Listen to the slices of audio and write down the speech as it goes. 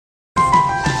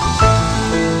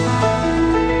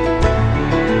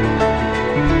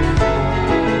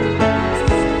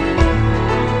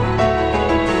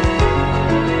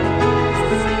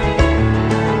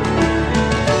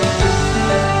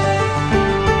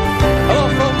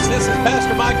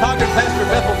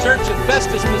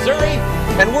Festus, Missouri,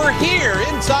 and we're here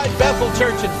inside Bethel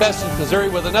Church in Festus, Missouri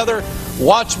with another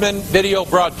Watchman video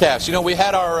broadcast. You know, we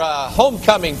had our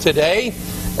homecoming today,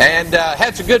 and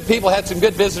had some good people, had some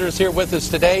good visitors here with us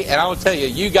today, and I will tell you,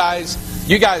 you guys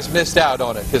missed out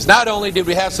on it, because not only did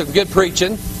we have some good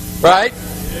preaching, right?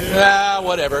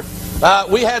 Whatever.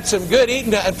 We had some good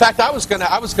eating. In fact, I was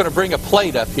gonna bring a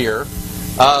plate up here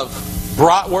of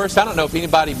bratwurst. I don't know if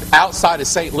anybody outside of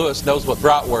St. Louis knows what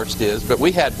bratwurst is, but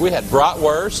we had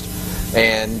bratwurst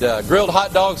and grilled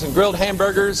hot dogs and grilled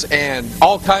hamburgers and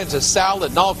all kinds of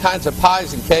salad and all kinds of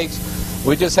pies and cakes.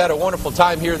 We just had a wonderful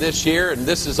time here this year, and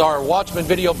this is our Watchman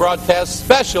video broadcast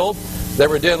special that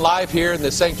we're doing live here in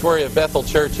the sanctuary of Bethel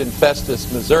Church in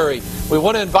Festus, Missouri. We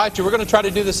want to invite you. We're going to try to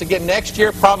do this again next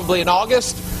year, probably in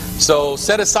August. So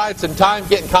set aside some time,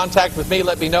 get in contact with me,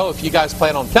 let me know if you guys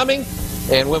plan on coming,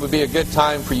 and when would be a good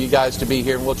time for you guys to be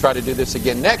here. And we'll try to do this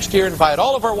again next year. Invite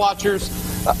all of our watchers,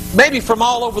 maybe from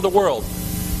all over the world.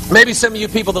 Maybe some of you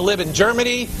people that live in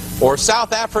Germany or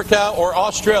South Africa or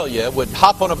Australia would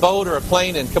hop on a boat or a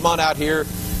plane and come on out here,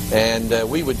 and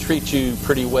we would treat you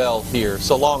pretty well here,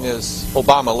 so long as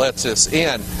Obama lets us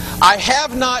in. I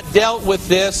have not dealt with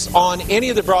this on any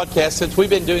of the broadcasts since we've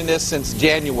been doing this since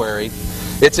January.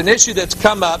 It's an issue that's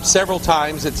come up several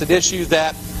times. It's an issue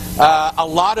that a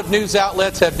lot of news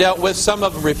outlets have dealt with. Some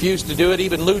of them refuse to do it.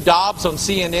 Even Lou Dobbs on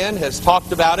CNN has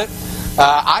talked about it.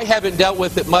 I haven't dealt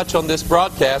with it much on this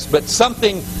broadcast, but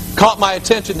something caught my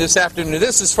attention this afternoon.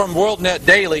 This is from WorldNet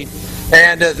Daily,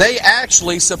 and they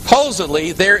actually,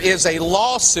 supposedly, there is a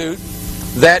lawsuit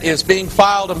that is being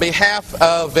filed on behalf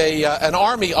of an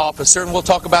Army officer, and we'll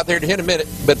talk about that in a minute.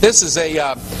 But this is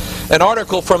an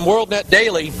article from WorldNet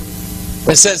Daily.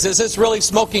 It says, "Is this really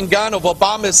smoking gun of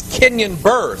Obama's Kenyan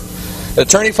birth?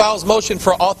 Attorney files motion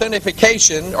for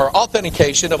authentication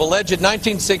of alleged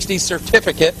 1960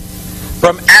 certificate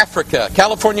from Africa.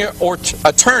 California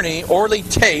attorney Orly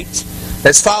Tate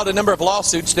has filed a number of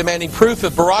lawsuits demanding proof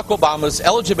of Barack Obama's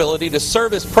eligibility to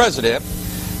serve as president,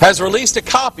 has released a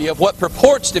copy of what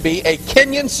purports to be a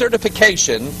Kenyan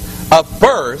certification of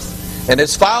birth, and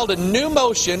has filed a new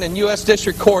motion in U.S.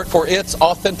 District Court for its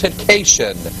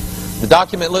authentication. The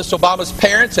document lists Obama's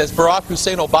parents as Barack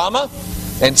Hussein Obama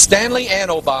and Stanley Ann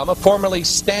Obama, formerly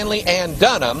Stanley Ann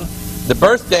Dunham, the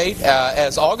birth date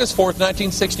as August 4th,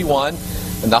 1961,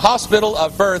 and the hospital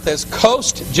of birth as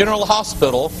Coast General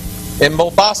Hospital in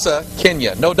Mombasa,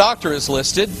 Kenya. No doctor is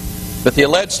listed, but the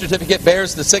alleged certificate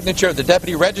bears the signature of the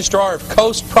Deputy Registrar of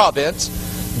Coast Province,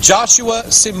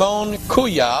 Joshua Simon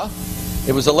Kuya.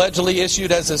 It was allegedly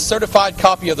issued as a certified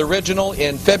copy of the original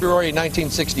in February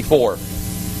 1964.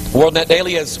 WorldNet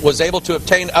Daily was able to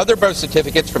obtain other birth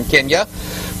certificates from Kenya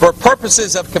for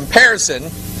purposes of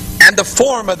comparison, and the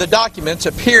form of the documents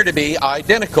appear to be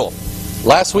identical.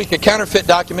 Last week, a counterfeit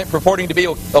document purporting to be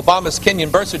Obama's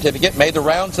Kenyan birth certificate made the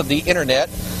rounds of the internet,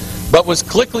 but was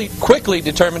quickly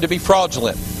determined to be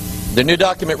fraudulent. The new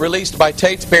document released by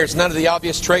Tates bears none of the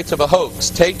obvious traits of a hoax.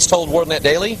 Tates told WorldNet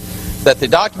Daily that the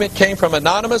document came from an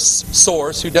anonymous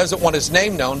source who doesn't want his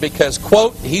name known because,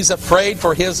 quote, he's afraid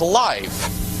for his life.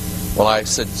 Well, I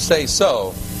should say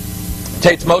so.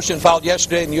 Tate's motion filed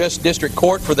yesterday in the U.S. District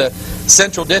Court for the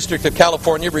Central District of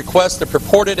California requests the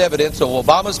purported evidence of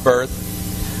Obama's birth,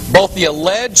 both the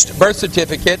alleged birth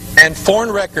certificate and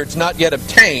foreign records not yet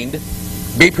obtained,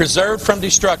 be preserved from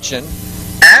destruction,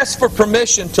 asks for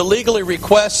permission to legally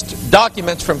request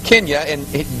documents from Kenya, and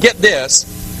get this,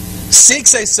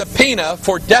 seeks a subpoena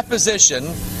for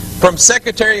deposition from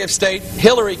Secretary of State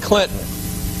Hillary Clinton.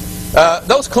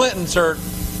 Those Clintons are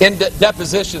in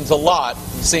depositions a lot,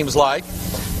 it seems like,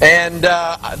 and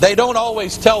they don't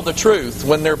always tell the truth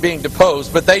when they're being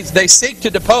deposed, but they seek to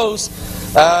depose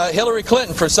Hillary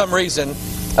Clinton for some reason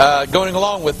going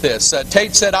along with this.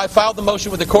 Tate said, I filed the motion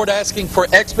with the court asking for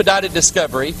expedited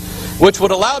discovery, which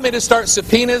would allow me to start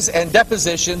subpoenas and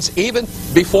depositions even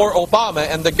before Obama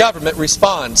and the government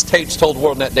responds, Tate told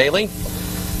WorldNet Daily.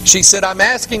 She said, I'm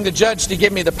asking the judge to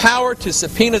give me the power to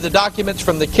subpoena the documents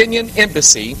from the Kenyan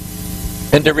embassy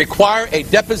and to require a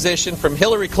deposition from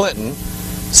Hillary Clinton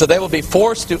so they will be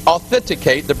forced to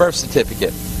authenticate the birth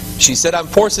certificate. She said, I'm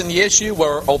forcing the issue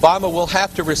where Obama will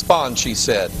have to respond, she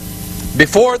said.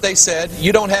 Before, they said,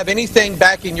 you don't have anything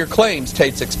backing your claims,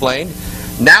 Tates explained.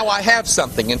 Now I have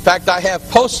something. In fact, I have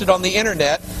posted on the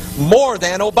internet more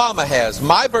than Obama has.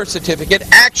 My birth certificate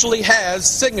actually has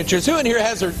signatures. Who in here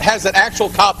has an actual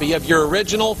copy of your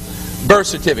original birth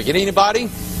certificate? Anybody?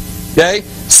 Okay.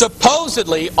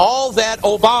 Supposedly, all that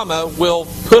Obama will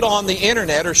put on the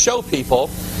internet or show people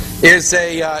is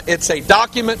it's a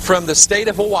document from the state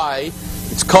of Hawaii.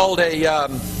 It's called a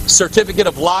certificate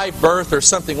of live birth or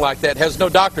something like that. It has no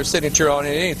doctor's signature on it,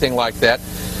 anything like that.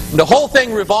 And the whole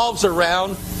thing revolves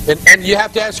around, and you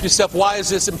have to ask yourself, why is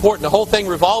this important? The whole thing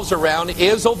revolves around,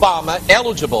 is Obama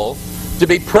eligible to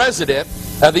be president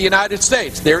of the United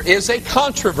States? There is a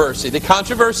controversy. The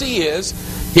controversy is,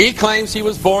 he claims he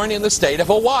was born in the state of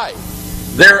Hawaii.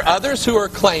 There are others who are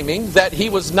claiming that he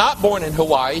was not born in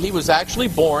Hawaii. He was actually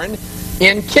born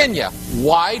in Kenya.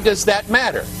 Why does that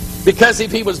matter? Because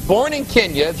if he was born in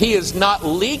Kenya, he is not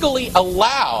legally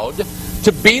allowed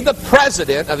to be the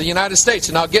president of the United States.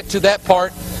 And I'll get to that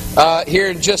part here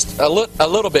in just a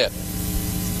little bit.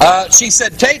 She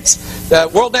said,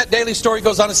 WorldNet Daily Story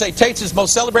goes on to say, Tate's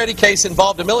most celebrated case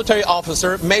involved a military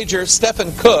officer, Major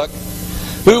Stephen Cook,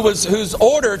 whose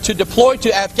order to deploy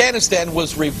to Afghanistan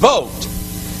was revoked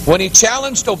when he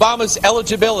challenged Obama's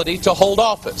eligibility to hold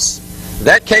office.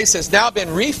 That case has now been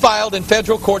refiled in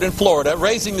federal court in Florida,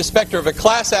 raising the specter of a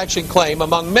class action claim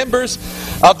among members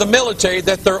of the military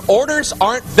that their orders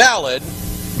aren't valid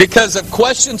because of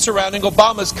questions surrounding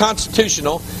Obama's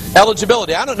constitutional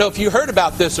eligibility. I don't know if you heard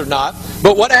about this or not,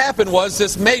 but what happened was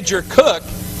this Major Cook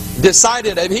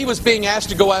decided, and he was being asked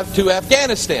to go to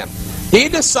Afghanistan. He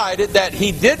decided that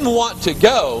he didn't want to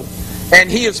go, and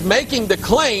he is making the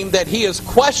claim that he is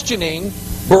questioning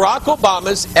Barack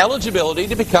Obama's eligibility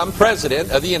to become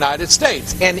president of the United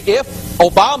States. And if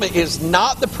Obama is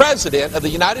not the president of the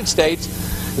United States,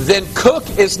 then Cook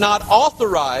is not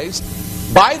authorized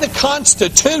by the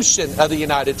Constitution of the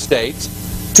United States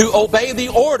to obey the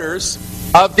orders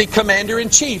of the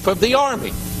Commander-in-Chief of the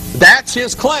Army. That's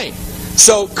his claim.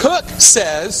 So Cook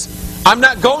says, I'm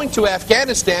not going to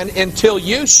Afghanistan until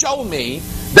you show me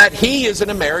that he is an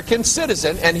American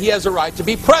citizen and he has a right to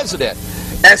be president.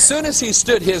 As soon as he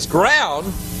stood his ground,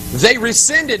 they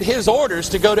rescinded his orders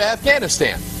to go to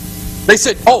Afghanistan. They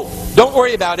said, oh, don't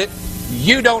worry about it.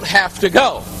 You don't have to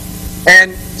go.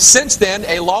 And since then,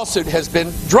 a lawsuit has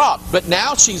been dropped. But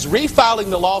now she's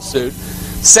refiling the lawsuit,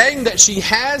 saying that she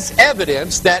has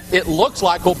evidence that it looks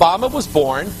like Obama was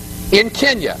born in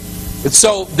Kenya. And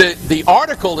so the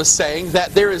article is saying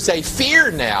that there is a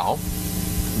fear now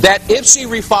that if she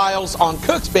refiles on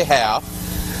Cook's behalf,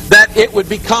 that it would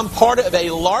become part of a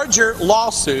larger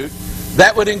lawsuit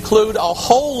that would include a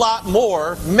whole lot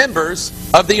more members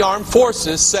of the armed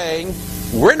forces saying,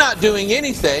 we're not doing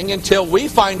anything until we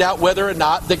find out whether or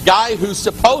not the guy who's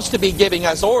supposed to be giving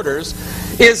us orders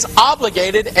is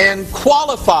obligated and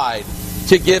qualified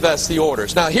to give us the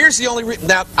orders. Now, here's the only reason.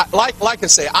 Now, like I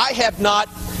say, I have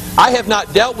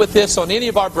not dealt with this on any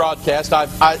of our broadcasts.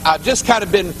 I've just kind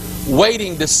of been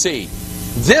waiting to see.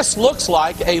 This looks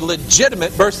like a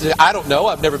legitimate versus, I don't know,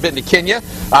 I've never been to Kenya.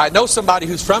 I know somebody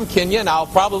who's from Kenya, and I'll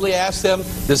probably ask them,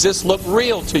 does this look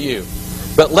real to you?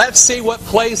 But let's see what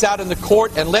plays out in the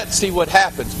court, and let's see what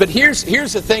happens. But here's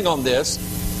the thing on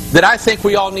this that I think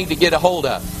we all need to get a hold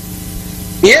of.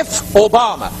 If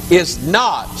Obama is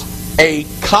not a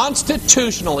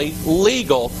constitutionally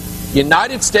legal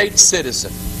United States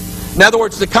citizen, in other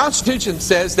words, the Constitution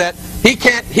says that he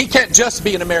can't just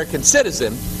be an American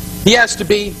citizen. He has to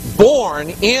be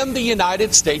born in the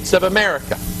United States of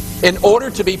America in order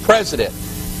to be president.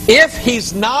 If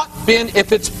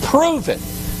it's proven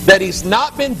that he's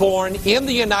not been born in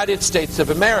the United States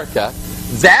of America,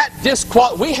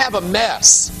 we have a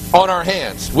mess on our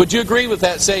hands. Would you agree with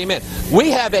that? Say amen.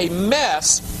 We have a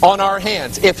mess on our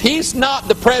hands. If he's not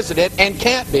the president and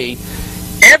can't be,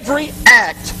 every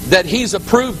act that he's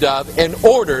approved of and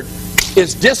ordered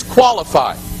is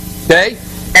disqualified. Okay?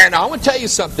 And I want to tell you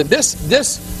something.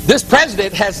 This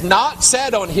president has not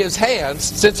sat on his hands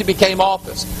since he became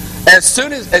office.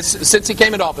 Since he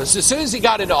came into office, as soon as he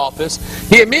got into office,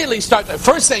 he immediately started.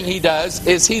 First thing he does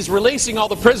is he's releasing all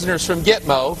the prisoners from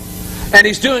Gitmo, and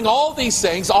he's doing all these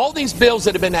things, all these bills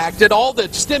that have been enacted, all the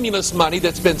stimulus money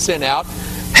that's been sent out,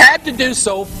 had to do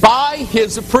so by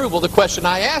his approval. The question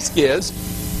I ask is,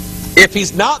 if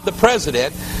he's not the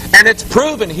president, and it's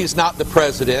proven he's not the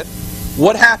president,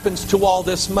 what happens to all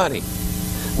this money?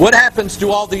 What happens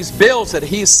to all these bills that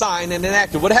he's signed and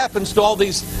enacted? What happens to all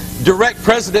these direct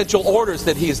presidential orders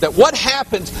that what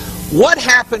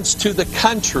happens to the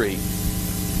country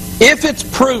if it's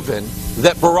proven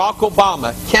that Barack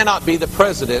Obama cannot be the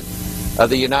president of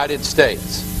the United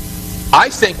States? I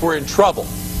think we're in trouble.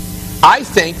 I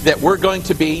think that we're going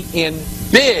to be in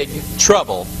big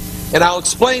trouble. And I'll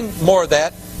explain more of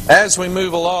that as we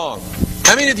move along.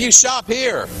 How many of you shop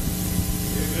here?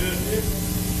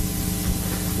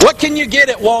 What can you get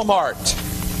at Walmart?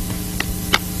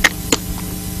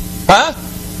 Huh?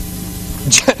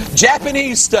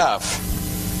 Japanese stuff.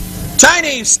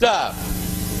 Chinese stuff.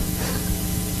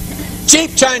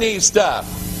 Cheap Chinese stuff.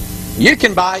 You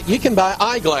can buy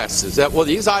eyeglasses. Well,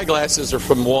 these eyeglasses are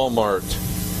from Walmart.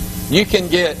 You can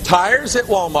get tires at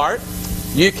Walmart.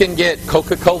 You can get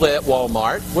Coca-Cola at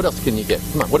Walmart. What else can you get?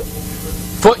 Come on.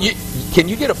 Can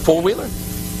you get a four-wheeler?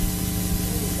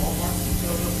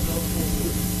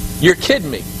 You're kidding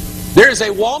me. There's a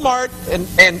Walmart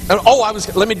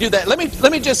let me do that.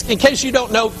 Let me just, in case you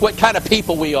don't know what kind of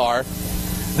people we are,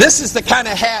 this is the kind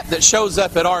of hat that shows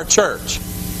up at our church.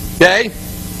 Okay?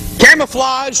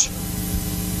 Camouflage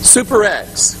Super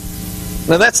X.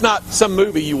 Now that's not some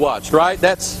movie you watched, right?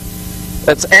 That's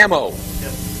ammo.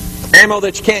 Ammo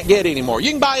that you can't get anymore.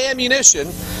 You can buy ammunition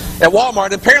at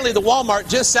Walmart. Apparently the Walmart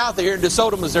just south of here in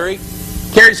DeSoto, Missouri,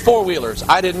 carries four-wheelers.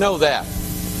 I didn't know that.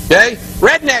 Okay?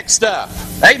 Redneck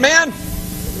stuff. Amen?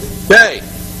 Okay.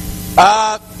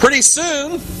 Pretty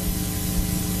soon,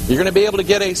 you're going to be able to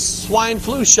get a swine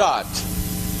flu shot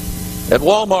at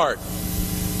Walmart.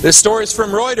 This story is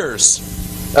from Reuters.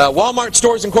 Walmart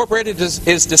Stores Incorporated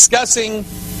is discussing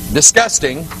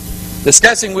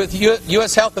with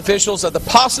U.S. health officials of the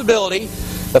possibility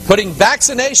of putting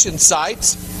vaccination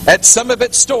sites at some of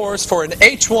its stores for an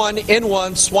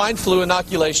H1N1 swine flu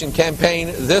inoculation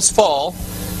campaign this fall,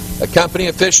 a company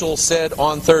official said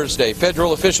on Thursday.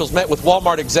 Federal officials met with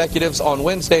Walmart executives on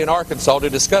Wednesday in Arkansas to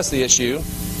discuss the issue.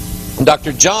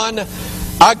 Dr. John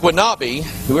Aguanabi,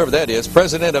 whoever that is,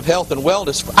 president of Health and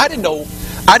Wellness. I didn't know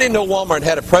Walmart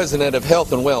had a president of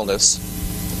Health and Wellness,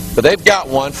 but they've got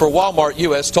one for Walmart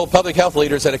U.S., told public health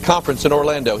leaders at a conference in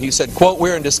Orlando. He said, quote,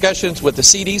 "We're in discussions with the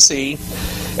CDC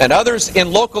and others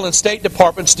in local and state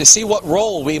departments to see what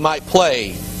role we might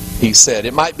play," he said.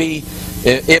 It might be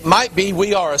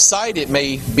we are a site. It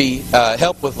may be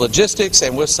help with logistics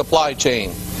and with supply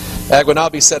chain.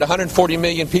 Aguanabi said 140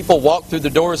 million people walk through the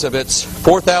doors of its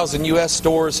 4,000 U.S.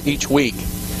 stores each week.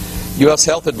 U.S.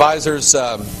 health advisors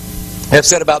have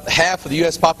said about half of the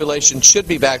U.S. population should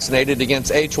be vaccinated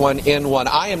against H1N1.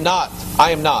 I am not.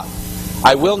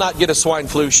 I will not get a swine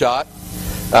flu shot.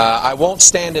 I won't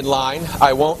stand in line.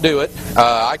 I won't do it.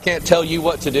 I can't tell you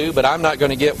what to do, but I'm not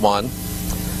going to get one.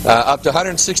 Up to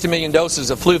 160 million doses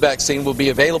of flu vaccine will be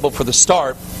available for the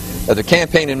start of the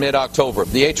campaign in mid-October.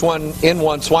 The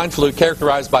H1N1 swine flu,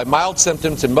 characterized by mild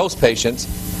symptoms in most patients,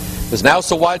 is now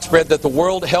so widespread that the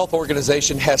World Health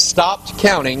Organization has stopped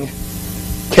counting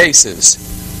cases.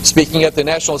 Speaking at the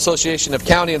National Association of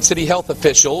County and City Health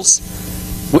Officials,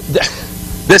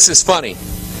 this is funny.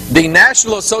 The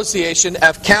National Association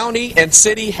of County and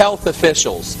City Health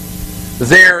Officials,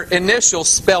 their initials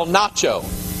spell nacho.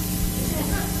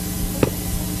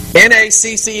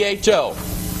 N-A-C-C-H-O.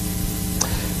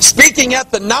 Speaking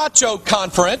at the Nacho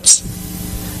Conference,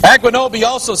 Aguanobi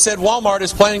also said Walmart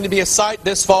is planning to be a site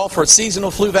this fall for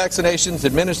seasonal flu vaccinations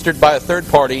administered by a third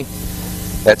party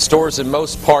at stores in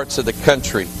most parts of the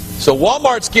country. So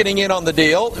Walmart's getting in on the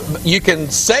deal. You can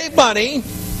save money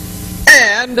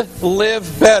and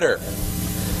live better.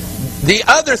 The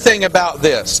other thing about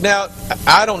this, now,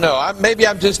 I don't know, maybe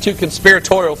I'm just too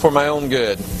conspiratorial for my own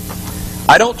good.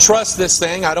 I don't trust this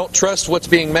thing. I don't trust what's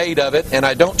being made of it, and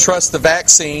I don't trust the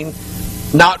vaccine,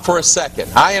 not for a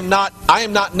second. I am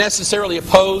not necessarily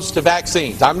opposed to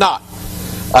vaccines. I'm not.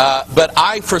 But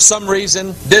for some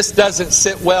reason, this doesn't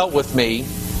sit well with me.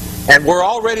 And we're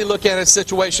already looking at a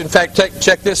situation. In fact,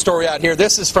 check this story out here.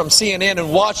 This is from CNN in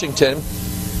Washington.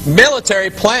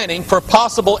 Military planning for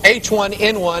possible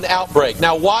H1N1 outbreak.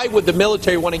 Now, why would the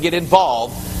military want to get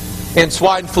involved in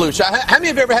swine flu shot? How many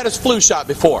of you have ever had a flu shot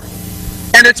before?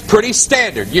 And it's pretty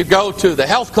standard. You go to the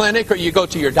health clinic or you go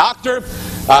to your doctor.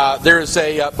 There's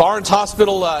a Barnes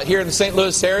Hospital here in the St.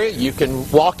 Louis area. You can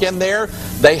walk in there.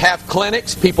 They have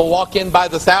clinics. People walk in by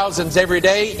the thousands every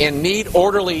day in neat,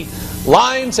 orderly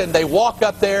lines, and they walk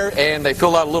up there and they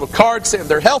fill out a little card saying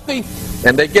they're healthy,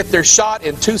 and they get their shot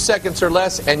in 2 seconds or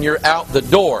less, and you're out the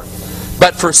door.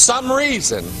 But for some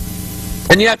reason,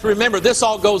 and you have to remember, this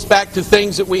all goes back to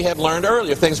things that we have learned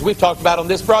earlier, things we've talked about on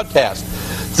this broadcast.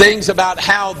 Things about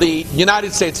how the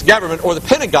United States government or the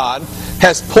Pentagon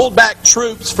has pulled back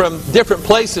troops from different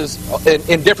places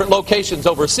in different locations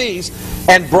overseas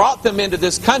and brought them into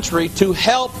this country to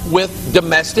help with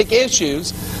domestic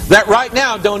issues that right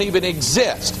now don't even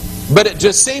exist. But it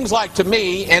just seems like to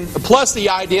me, and plus the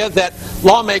idea that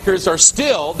lawmakers are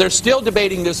still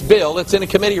debating this bill that's in a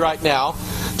committee right now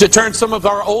to turn some of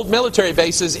our old military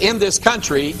bases in this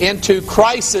country into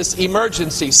crisis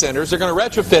emergency centers. They're going to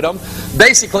retrofit them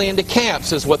basically into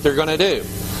camps is what they're going to do.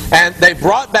 And they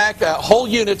brought back whole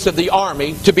units of the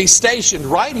Army to be stationed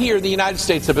right here in the United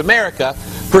States of America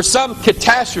for some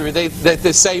catastrophe that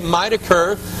they say might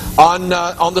occur on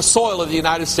the soil of the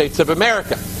United States of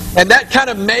America. And that kind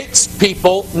of makes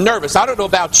people nervous. I don't know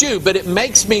about you, but it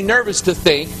makes me nervous to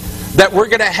think that we're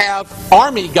going to have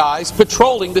Army guys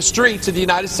patrolling the streets of the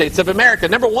United States of America.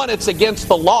 Number one, it's against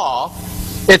the law.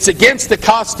 It's against the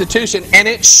Constitution, and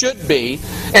it should be.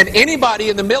 And anybody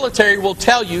in the military will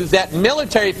tell you that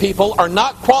military people are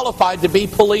not qualified to be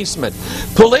policemen.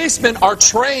 Policemen are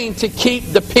trained to keep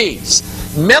the peace.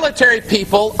 Military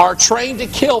people are trained to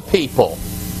kill people.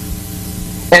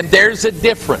 And there's a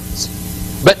difference.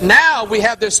 But now we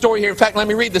have this story here. In fact, let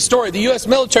me read the story. The U.S.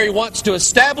 military wants to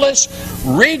establish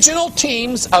regional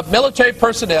teams of military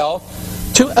personnel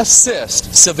to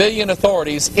assist civilian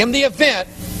authorities in the event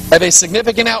of a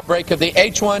significant outbreak of the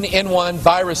H1N1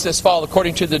 virus this fall,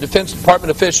 according to the Defense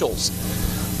Department officials.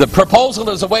 The proposal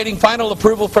is awaiting final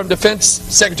approval from Defense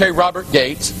Secretary Robert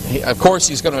Gates. Of course,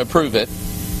 he's going to approve it.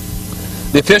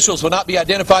 The officials will not be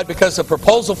identified because the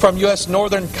proposal from U.S.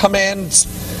 Northern Command's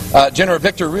General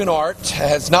Victor Runart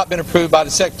has not been approved by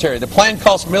the Secretary. The plan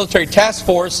calls for military task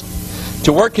force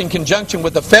to work in conjunction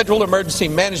with the Federal Emergency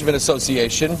Management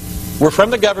Association. We're from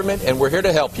the government and we're here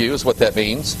to help you, is what that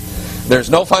means. There's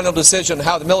no final decision on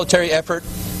how the military effort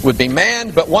would be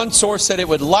manned, but one source said it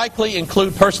would likely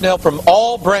include personnel from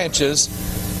all branches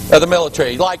of the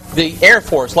military, like the Air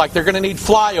Force, like they're going to need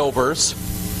flyovers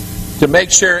to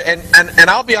make sure, and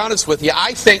I'll be honest with you,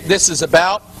 I think this is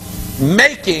about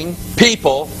making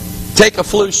people take a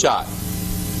flu shot.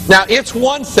 Now, it's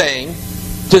one thing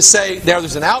to say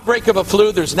there's an outbreak of a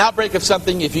flu, there's an outbreak of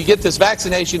something, if you get this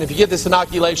vaccination, if you get this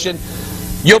inoculation,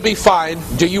 you'll be fine.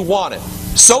 Do you want it?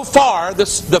 So far, the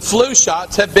flu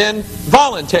shots have been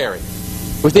voluntary,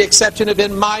 with the exception of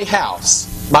in my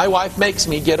house. My wife makes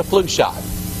me get a flu shot.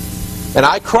 And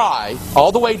I cry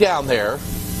all the way down there.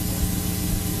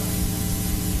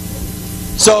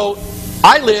 So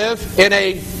I live in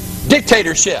a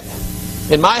dictatorship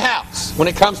in my house when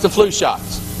it comes to flu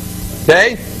shots.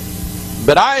 Okay?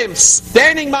 But I am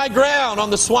standing my ground on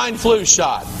the swine flu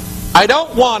shot. I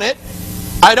don't want it.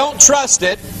 I don't trust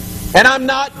it. And I'm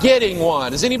not getting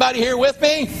one. Is anybody here with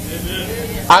me?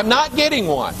 Amen. I'm not getting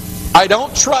one. I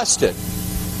don't trust it.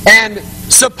 And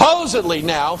supposedly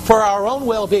now, for our own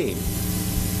well-being,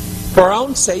 for our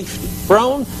own safety,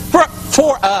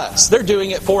 for us. They're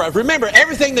doing it for us. Remember,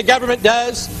 everything the government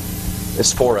does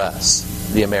is for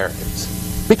us, the Americans,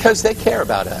 because they care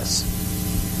about us.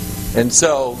 And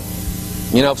so,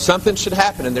 you know, if something should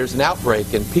happen and there's an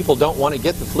outbreak and people don't want to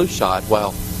get the flu shot,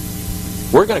 well,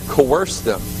 we're going to coerce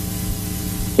them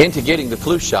into getting the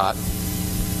flu shot.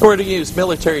 We're going to use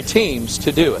military teams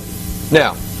to do it.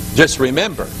 Now, just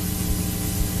remember,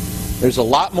 there's a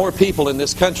lot more people in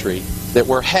this country that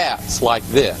wear hats like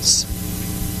this.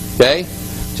 Okay?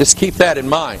 Just keep that in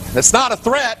mind. That's not a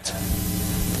threat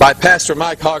by Pastor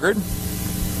Mike Hoggard.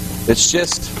 It's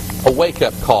just a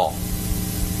wake-up call.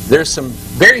 There's some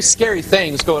very scary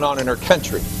things going on in our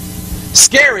country.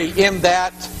 Scary in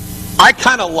that I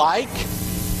kind of like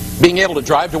being able to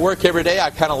drive to work every day.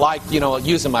 I kind of like,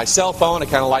 using my cell phone. I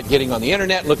kind of like getting on the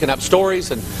internet, looking up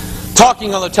stories and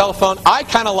talking on the telephone. I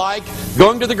kind of like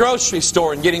going to the grocery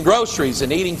store and getting groceries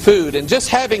and eating food and just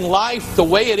having life the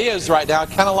way it is right now. I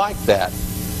kind of like that.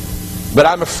 But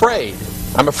I'm afraid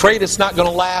it's not going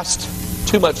to last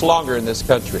too much longer in this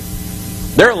country.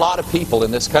 There are a lot of people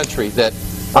in this country that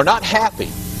are not happy,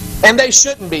 and they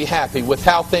shouldn't be happy with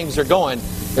how things are going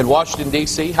in Washington,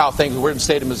 D.C., we're in the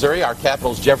state of Missouri, our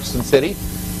capital is Jefferson City.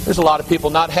 There's a lot of people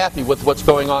not happy with what's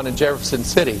going on in Jefferson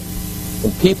City.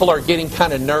 And people are getting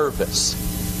kind of nervous.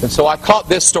 And so I caught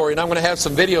this story, and I'm going to have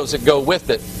some videos that go with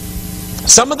it.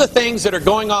 Some of the things that are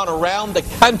going on around the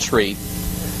country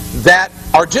that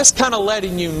are just kind of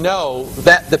letting you know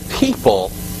that the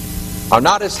people are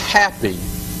not as happy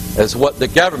as what the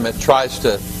government tries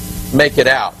to make it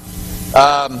out.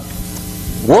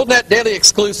 WorldNet Daily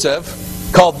exclusive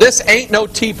called "This Ain't No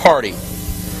Tea Party."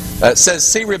 It says,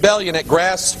 see rebellion at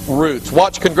grassroots.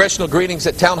 Watch congressional greetings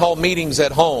at town hall meetings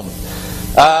at home.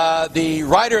 The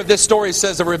writer of this story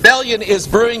says a rebellion is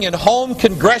brewing in home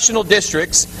congressional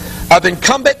districts of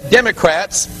incumbent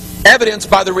Democrats, evidenced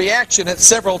by the reaction at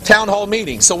several town hall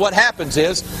meetings. So what happens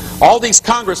is all these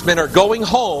congressmen are going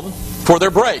home for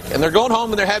their break. And they're going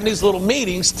home and they're having these little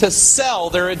meetings to sell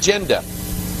their agenda.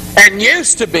 And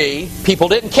used to be, people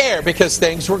didn't care because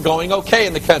things were going okay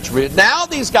in the country. But now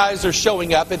these guys are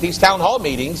showing up at these town hall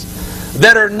meetings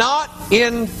that are not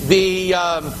in the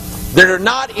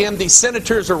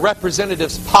senators or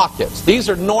representatives' pockets. These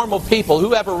are normal people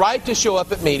who have a right to show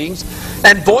up at meetings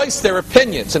and voice their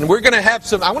opinions. And we're going to have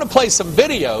I want to play some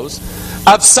videos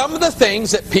of some of the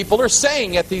things that people are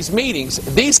saying at these meetings.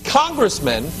 These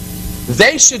congressmen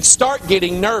they should start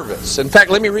getting nervous. In fact,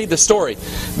 let me read the story.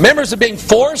 Members are being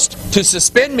forced to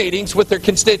suspend meetings with their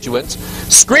constituents.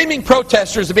 Screaming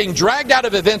protesters are being dragged out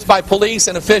of events by police,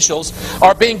 and officials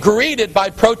are being greeted by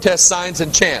protest signs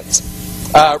and chants.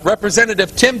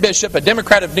 Representative Tim Bishop, a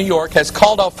Democrat of New York, has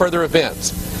called off further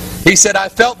events. He said, I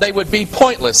felt they would be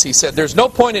pointless. He said, there's no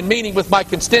point in meeting with my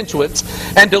constituents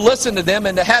and to listen to them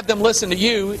and to have them listen to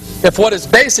you if what is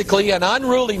basically an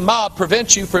unruly mob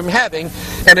prevents you from having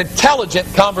an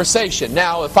intelligent conversation.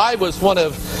 Now, if I was one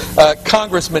of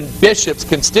Congressman Bishop's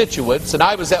constituents and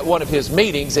I was at one of his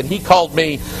meetings and he called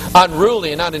me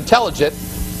unruly and unintelligent,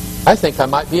 I think I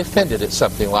might be offended at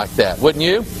something like that, wouldn't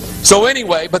you? So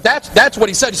anyway, but that's what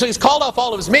he said. So he's called off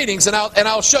all of his meetings, and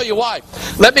I'll show you why.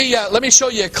 Let me show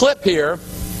you a clip here,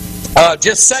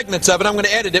 just segments of it. I'm going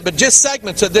to edit it, but just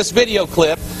segments of this video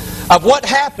clip of what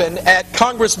happened at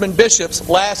Congressman Bishop's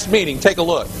last meeting. Take a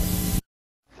look.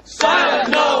 Silent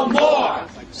no more!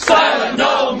 Silent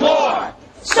no more!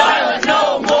 Silent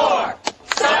no more!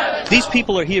 Silent. These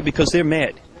people are here because they're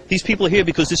mad. These people are here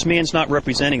because this man's not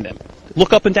representing them.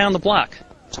 Look up and down the block.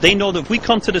 They know that if we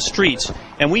come to the streets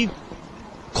and we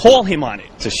call him on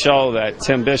it. To show that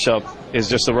Tim Bishop is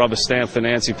just a rubber stamp for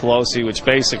Nancy Pelosi, which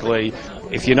basically,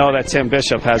 if you know that Tim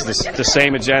Bishop has the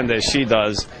same agenda as she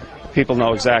does, people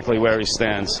know exactly where he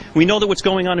stands. We know that what's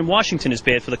going on in Washington is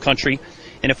bad for the country,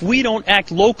 and if we don't act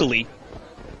locally,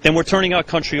 then we're turning our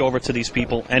country over to these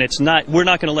people, and we're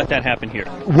not going to let that happen here.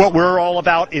 What we're all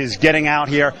about is getting out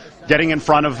here, getting in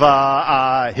front of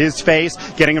his face,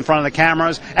 getting in front of the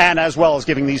cameras, and as well as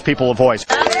giving these people a voice.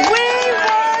 We want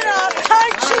our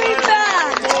country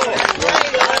back!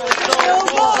 No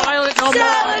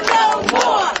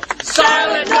more!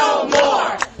 Silent no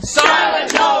more!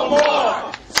 Silent no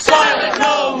more! Silent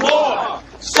no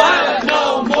more! Silent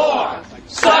no more!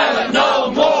 Silent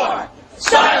no more!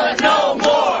 Silent no more! Silent no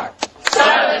more!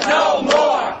 Silent no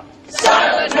more!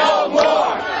 Silent no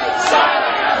more!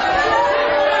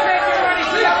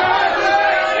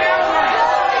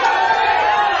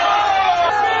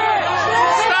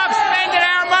 Stop spending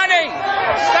our money!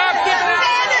 Stop giving our...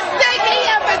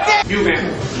 You, ma'am.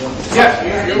 Yes.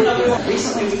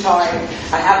 Recently retired.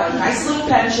 I have a nice little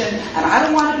pension, and I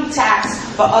don't want to be taxed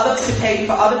to pay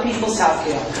for other people's health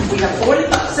care. We have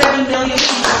 47 million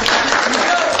people.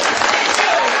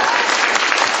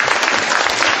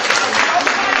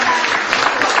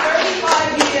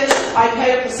 I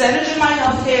pay a percentage of my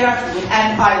health care,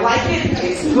 and I like it.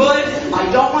 It's good.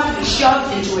 I don't want to be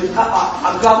shoved into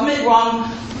a government-run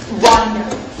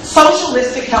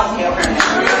socialistic health care.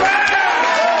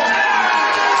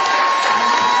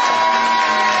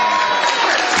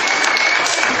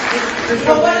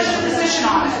 Well, what is your position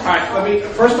on it? All right,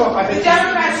 first off, I think... The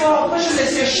Democrats are all pushing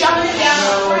this. They're shoving it down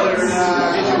our throats.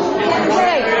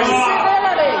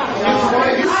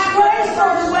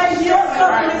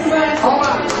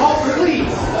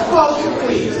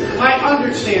 Please. I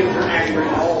understand your anger.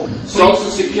 Social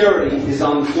Security is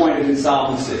on the point of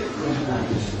insolvency.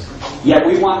 Yet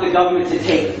we want the government to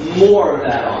take more of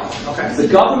that on. Okay. The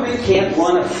government can't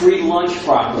run a free lunch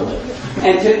properly.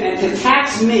 And to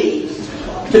tax me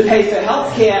to pay for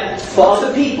health care for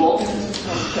other people,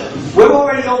 we're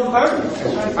already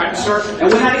overburdened. Right, sir.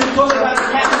 And we're not even talking about the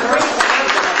tax rate.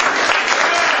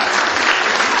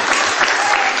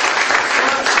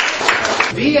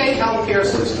 VA healthcare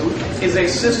system is a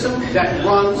system that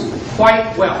runs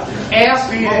quite well. Ask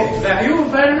VA. Are you a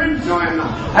veteran? No, I'm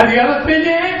not. Have you ever been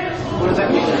there? What does that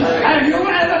mean? Have you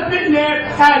ever been there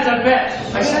as a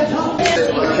vet? I said no.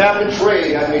 The cap and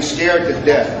trade had me scared to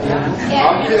death.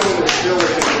 I'm dealing with still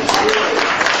with it.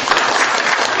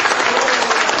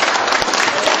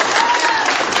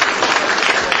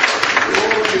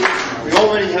 We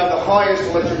already have the highest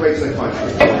electric rates in the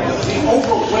country. The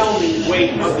overwhelming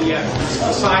weight of the evidence,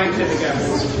 the scientific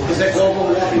evidence, is that global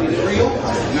warming is real.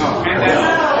 No. And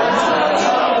that...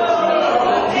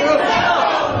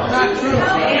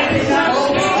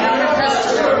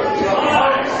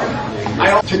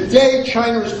 Today,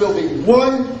 China is building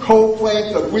one coal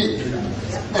plant a week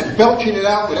and belching it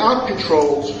out without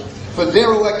controls for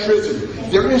their electricity.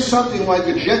 There is something like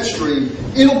a jet stream.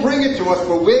 It'll bring it to us,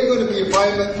 but we're going to be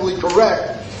environmentally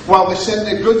correct while they send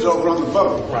their goods over on the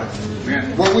boat. Right. Yeah.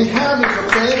 What we have is a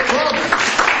bad problem.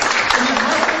 And you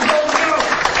have to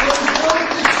go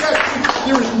now.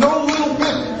 There is no little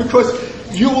bit, because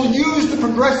you will use the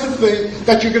progressive thing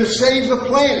that you're going to save the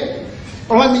planet.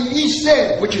 On the East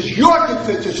End, which is your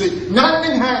constituency, not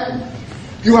Manhattan,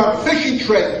 you have a fishing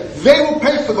trade. They will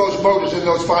pay for those motors and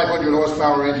those 500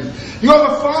 horsepower engines. You have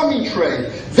a farming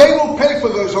trade. They will pay for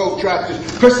those old tractors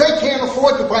because they can't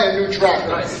afford to buy a new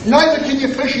tractor. Neither can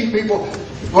your fishing people.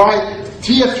 buy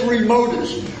Tier 3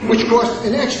 motors, which cost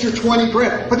an extra 20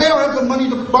 grand. But they don't have the money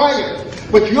to buy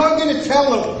it. But you're going to tell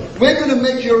them, we're going to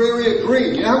make your area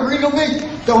green. You know how green will be?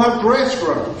 They'll have grass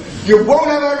grow. You won't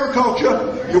have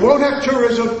agriculture, you won't have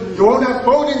tourism, you won't have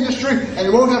boat industry, and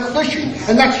you won't have fishing.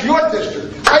 And that's your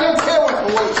district. I don't care what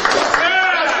the laws say.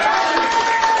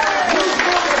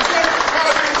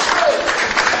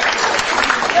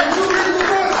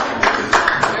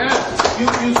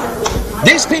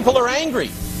 These people are angry.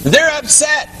 They're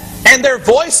upset. And they're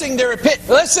voicing their opinion.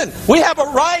 Listen, we have a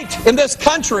right in this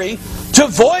country to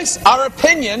voice our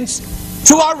opinions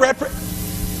to our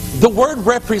the word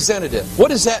representative. What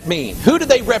does that mean? Who do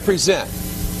they represent?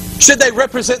 Should they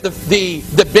represent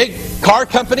the big car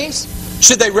companies?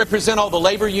 Should they represent all the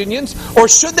labor unions? Or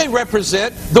should they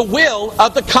represent the will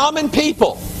of the common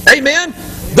people? Amen?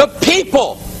 The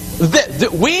people.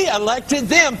 We elected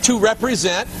them to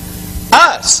represent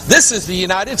us. This is the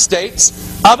United States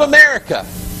of America,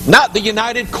 not the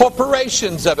United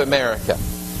Corporations of America.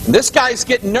 And this guy's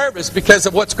getting nervous because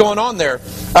of what's going on there.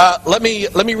 Let me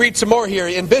read some more here.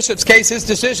 In Bishop's case, his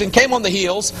decision came on the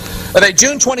heels of a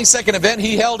June 22nd event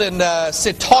he held in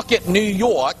Setauket, New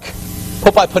York.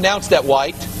 Hope I pronounced that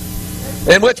right.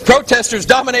 In which protesters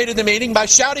dominated the meeting by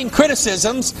shouting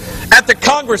criticisms at the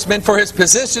congressman for his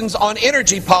positions on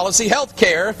energy policy, health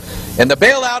care, and the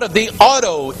bailout of the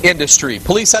auto industry.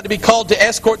 Police had to be called to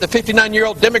escort the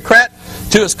 59-year-old Democrat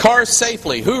to his car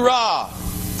safely. Hoorah!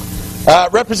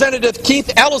 Representative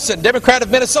Keith Ellison, Democrat of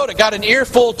Minnesota, got an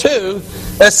earful too,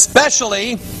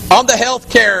 especially on the health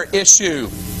care issue.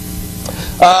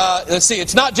 Let's see,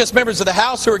 it's not just members of the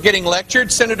House who are getting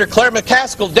lectured. Senator Claire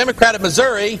McCaskill, Democrat of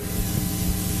Missouri,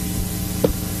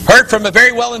 heard from a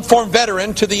very well-informed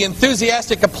veteran to the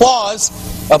enthusiastic applause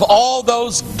of all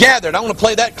those gathered. I want to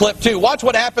play that clip too. Watch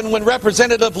what happened when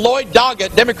Representative Lloyd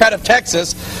Doggett, Democrat of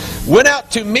Texas, went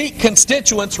out to meet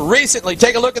constituents recently.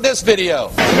 Take a look at this video.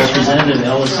 Representative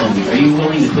Ellison, are you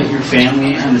willing to put your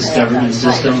family on this government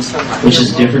system, which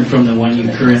is different from the one you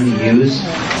currently use?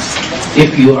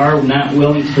 If you are not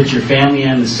willing to put your family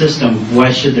on the system,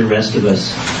 why should the rest of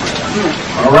us?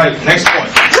 All right, next point.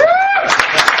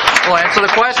 We'll answer the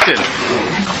question.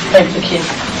 Thank you, Keith.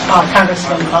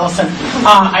 Congressman Ellison.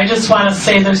 I just want to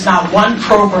say there's not one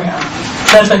program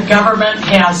that the government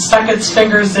has stuck its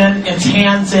fingers in, its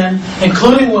hands in,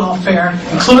 including welfare,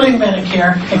 including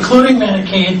Medicare, including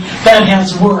Medicaid, that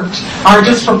has worked. Our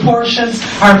disproportions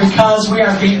are because we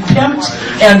are being pimped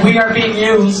and we are being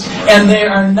used, and they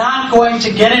are not going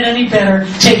to get it any better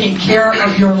taking care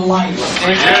of your life.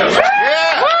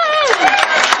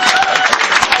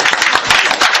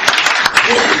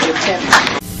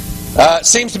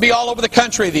 Seems to be all over the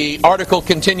country. The article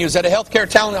continues. At a healthcare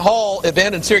town hall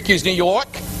event in Syracuse, New York,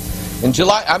 in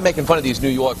July. I'm making fun of these New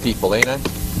York people, ain't I?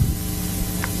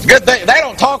 It's a good thing they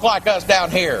don't talk like us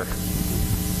down here.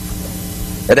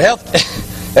 At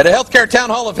a healthcare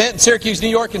town hall event in Syracuse, New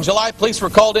York, in July, police were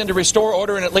called in to restore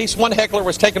order, and at least one heckler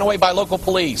was taken away by local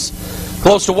police.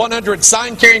 Close to 100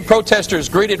 sign-carrying protesters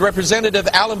greeted Representative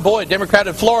Alan Boyd, Democrat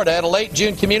of Florida, at a late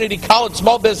June Community College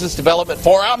Small Business Development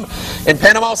Forum in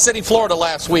Panama City, Florida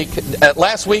last week.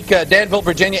 Danville,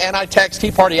 Virginia anti-tax Tea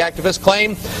Party activists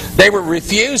claimed they were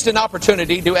refused an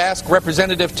opportunity to ask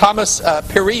Representative Thomas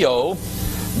Perillo,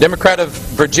 Democrat of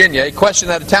Virginia, a question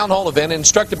at a town hall event,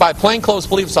 instructed by a plainclothes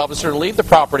police officer to leave the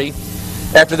property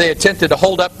after they attempted to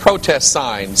hold up protest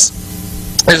signs.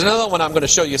 There's another one I'm going to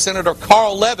show you. Senator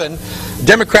Carl Levin,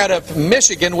 Democrat of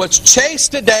Michigan, was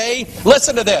chased today.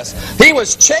 Listen to this. He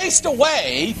was chased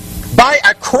away by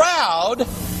a crowd.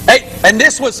 And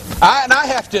this was, and I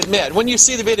have to admit, when you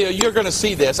see the video, you're going to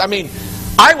see this. I mean,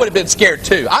 I would have been scared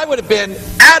too. I would have been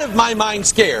out of my mind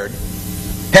scared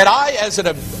had I, as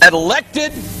an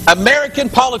elected American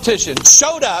politician,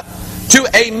 showed up to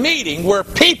a meeting where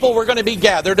people were going to be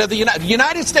gathered, of the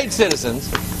United States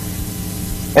citizens,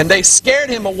 and they scared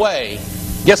him away.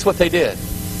 Guess what they did?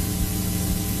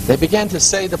 They began to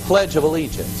say the Pledge of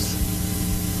Allegiance.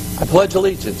 I pledge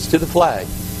allegiance to the flag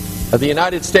of the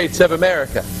United States of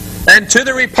America and to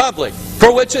the republic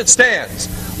for which it stands,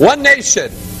 one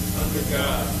nation,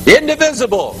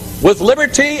 indivisible, with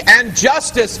liberty and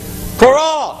justice for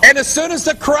all. And as soon as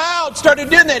the crowd started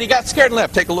doing that, he got scared and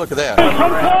left. Take a look at that.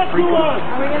 Come talk to us.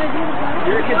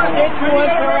 Your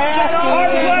constituents are asking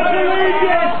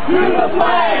to the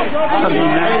flag of the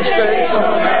United States of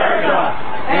America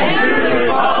and to the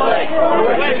republic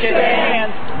for which it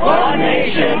stands, one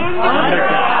nation, under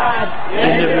God,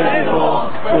 indivisible,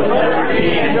 with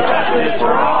liberty and justice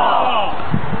for all.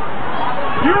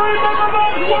 You remember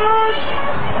those words?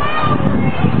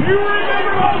 You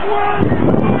remember those words?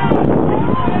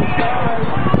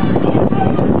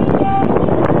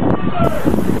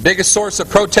 The biggest source of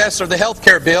protests are the health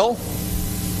care bill,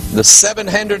 the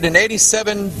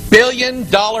 $787 billion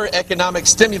economic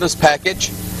stimulus package,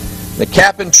 the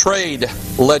cap and trade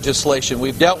legislation.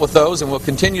 We've dealt with those and we'll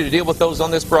continue to deal with those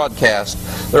on this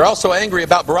broadcast. They're also angry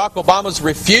about Barack Obama's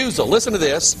refusal. Listen to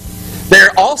this.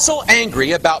 They're also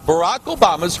angry about Barack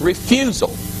Obama's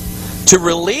refusal to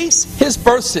release his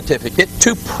birth certificate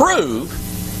to prove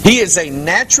he is a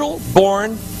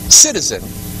natural-born citizen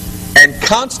and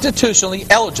constitutionally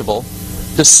eligible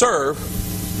to serve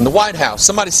in the White House.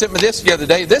 Somebody sent me this the other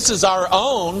day. This is our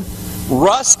own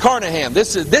Russ Carnahan.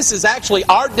 This is actually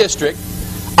our district.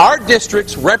 Our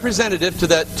district's representative to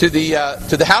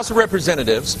the House of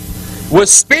Representatives was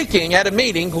speaking at a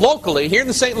meeting locally here in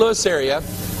the St. Louis area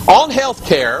on health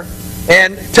care.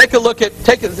 And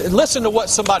listen to what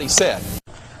somebody said.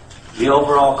 The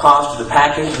overall cost of the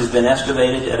package has been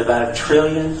estimated at about $1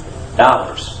 trillion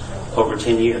over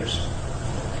 10 years.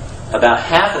 About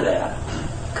half of that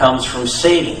comes from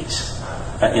savings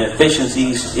and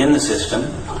efficiencies in the system.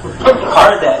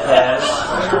 Part of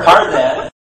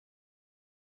that,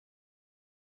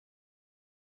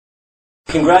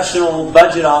 Congressional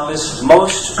Budget Office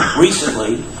most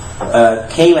recently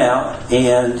came out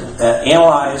and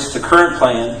analyzed the current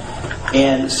plan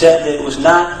and said that it was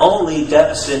not only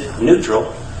deficit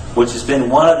neutral, which has been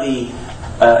one of the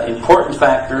important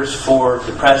factors for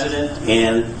the President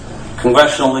and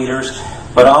congressional leaders,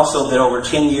 but also that over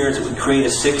 10 years it would create a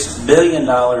 $6 billion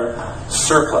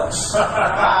surplus.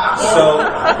 So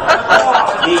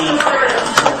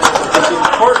it's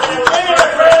important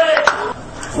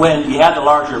when you have the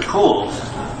larger pools,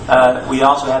 we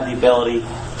also have the ability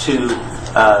to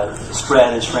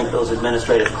spread and shrink those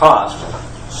administrative costs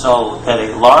so that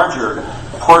a larger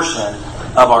portion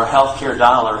of our healthcare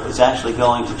dollar is actually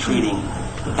going to treating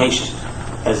the patient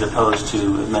as opposed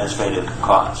to administrative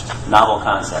cost. Novel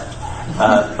concept.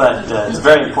 But it's a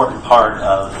very important part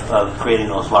of creating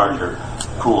those larger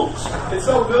pools. It's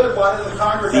so good, why doesn't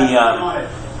Congress have to be on it?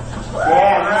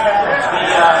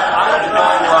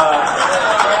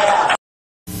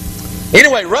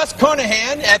 Anyway, Russ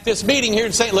Carnahan at this meeting here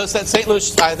in St. Louis, at St.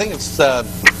 Louis, I think it's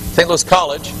St. Louis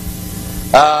College,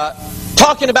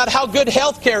 talking about how good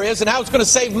health care is and how it's going to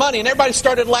save money, and everybody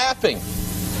started laughing.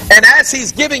 And as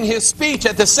he's giving his speech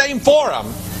at the same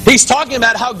forum, he's talking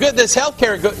about how good this health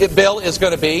care bill is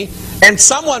going to be, and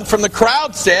someone from the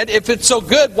crowd said, if it's so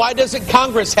good, why doesn't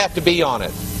Congress have to be on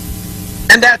it?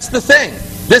 And that's the thing.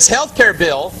 This health care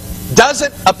bill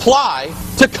doesn't apply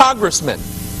to congressmen.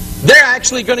 They're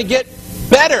actually going to get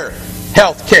better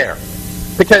health care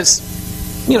because,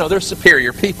 you know, they're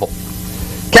superior people.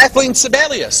 Kathleen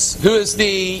Sebelius, who is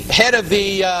the head of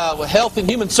the Health and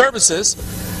Human Services,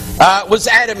 was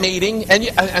at a meeting, and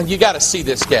you got to see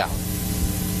this gal.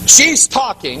 She's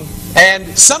talking,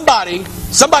 and somebody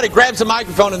grabs a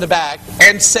microphone in the back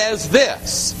and says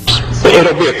this.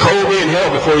 It'll be a cold day in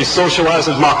hell before he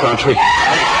socializes my country.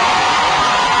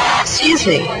 Excuse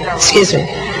me.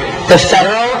 The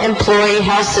federal employee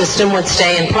health system would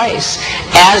stay in place,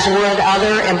 as would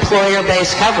other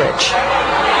employer-based coverage.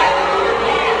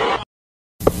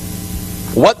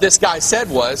 What this guy said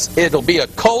was, it'll be a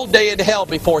cold day in hell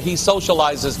before he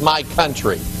socializes my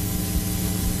country.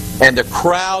 And the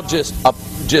crowd just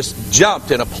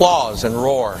jumped in applause and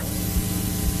roar.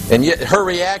 And yet her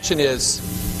reaction is,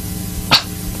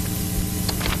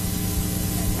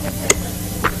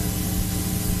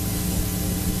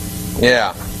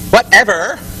 yeah,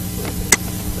 whatever.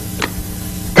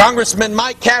 Congressman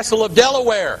Mike Castle of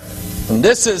Delaware. And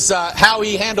this is how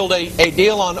he handled a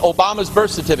deal on Obama's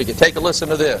birth certificate. Take a listen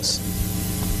to this.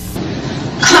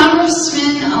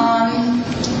 Congressman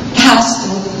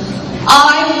Castle,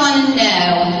 I want to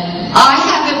know, I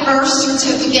have a birth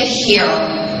certificate here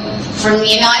from the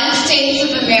United States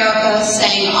of America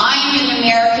saying I am an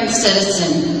American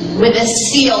citizen with a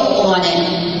seal on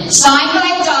it, signed by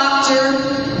a doctor,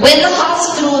 with the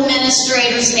hospital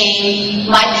administrator's name,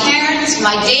 my parents,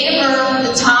 my date of birth,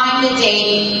 the time, the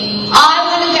date. I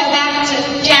want to go back to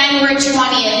January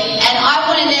 20th, and I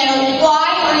want to know, why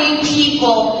are you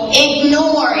people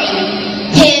ignoring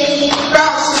his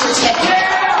birth certificate?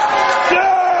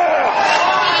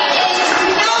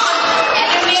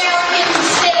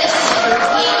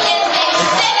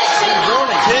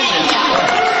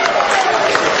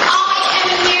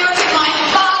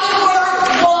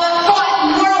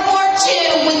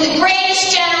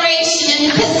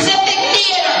 Pacific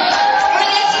Theater for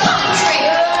this country,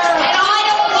 and I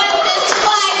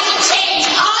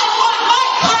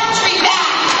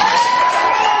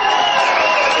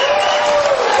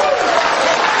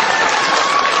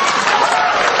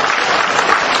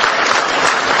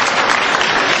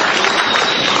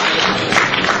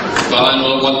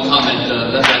one comment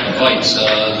that invites.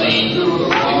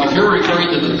 If you're referring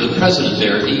to the president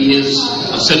there, he is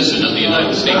a citizen of the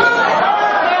United States.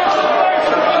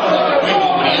 But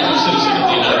he is a citizen of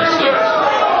the United States.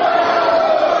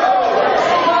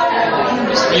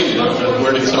 Maybe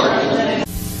where to start.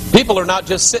 People are not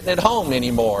just sitting at home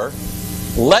anymore,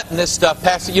 letting this stuff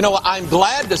pass. You know what? I'm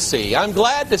glad to see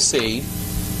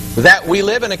that we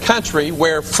live in a country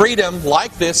where freedom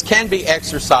like this can be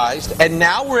exercised, and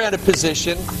now we're at a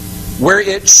position where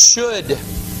it should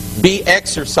be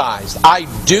exercised. I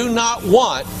do not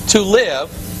want to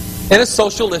live in a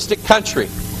socialistic country.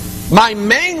 My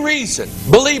main reason,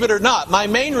 believe it or not, my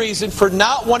main reason for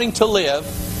not wanting to live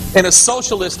in a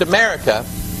socialist America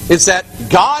is that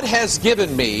God has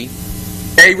given me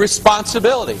a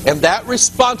responsibility, and that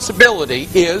responsibility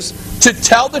is to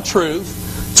tell the truth,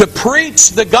 to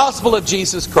preach the gospel of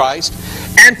Jesus Christ,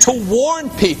 and to warn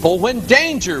people when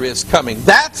danger is coming.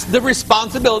 That's the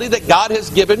responsibility that God has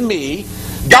given me.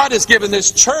 God has given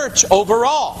this church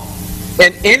overall.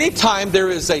 And anytime there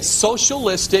is a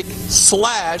socialistic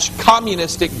 /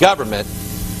 communistic government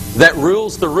that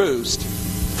rules the roost,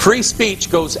 free speech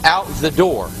goes out the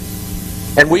door.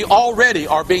 And we already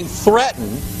are being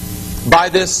threatened by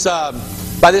this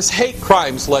hate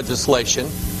crimes legislation.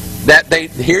 That I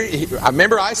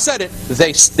remember I said it,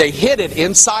 they hid it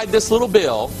inside this little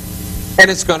bill,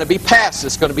 and it's going to be passed.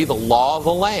 It's going to be the law of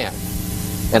the land.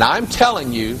 And I'm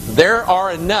telling you, there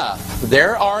are enough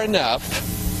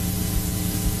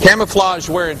camouflage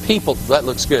wearing people. That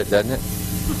looks good, doesn't it?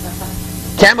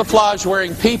 Camouflage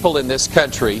wearing people in this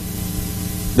country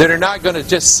that are not going to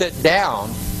just sit down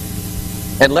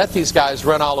and let these guys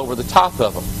run all over the top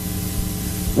of them.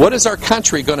 What is our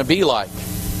country going to be like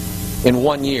in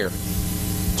 1 year,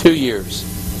 2 years,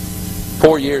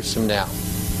 4 years from now?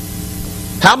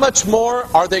 How much more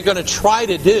are they going to try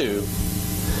to do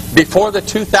before the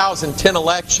 2010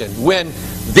 election, when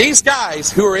these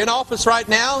guys who are in office right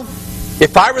now,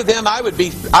 if I were them, I would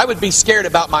be scared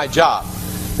about my job.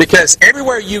 Because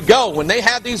everywhere you go, when they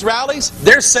have these rallies,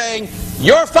 they're saying,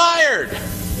 "You're fired!"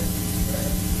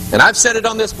 And I've said it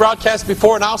on this broadcast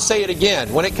before, and I'll say it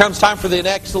again. When it comes time for the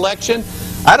next election,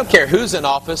 I don't care who's in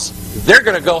office, they're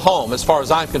going to go home as far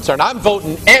as I'm concerned. I'm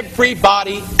voting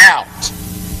everybody out.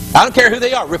 I don't care who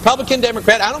they are, Republican,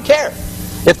 Democrat, I don't care.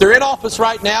 If they're in office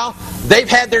right now, they've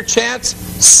had their chance,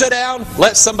 sit down,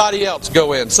 let somebody else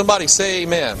go in. Somebody say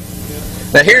amen.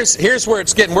 Now here's where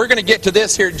it's getting, we're going to get to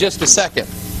this here in just a second.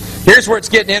 Here's where it's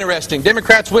getting interesting.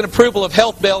 Democrats win approval of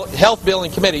health bill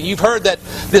in committee. You've heard that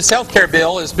this health care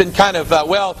bill has been kind of,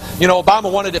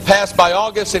 Obama wanted it passed by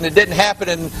August and it didn't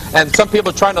happen, and some people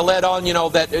are trying to let on,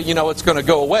 that, it's going to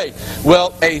go away.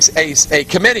 Well, a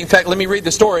committee, in fact, let me read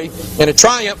the story. In a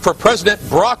triumph for President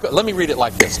Barack, let me read it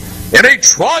like this. In a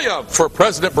triumph for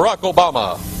President Barack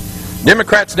Obama,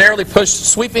 Democrats narrowly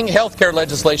pushed sweeping health care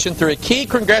legislation through a key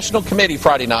congressional committee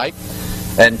Friday night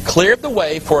and cleared the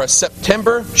way for a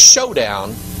September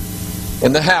showdown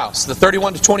in the House. The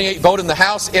 31-28 vote in the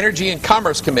House Energy and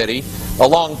Commerce Committee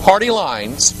along party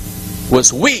lines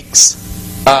was weeks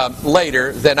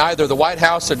later than either the White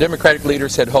House or Democratic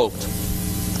leaders had hoped.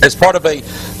 As part of a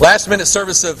last-minute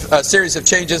series of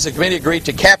changes, the committee agreed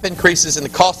to cap increases in the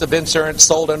cost of insurance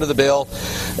sold under the bill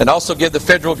and also give the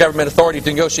federal government authority to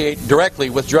negotiate directly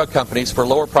with drug companies for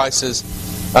lower prices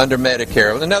under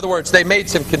Medicare. In other words, they made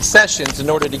some concessions in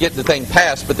order to get the thing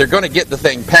passed, but they're going to get the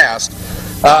thing passed.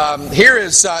 Here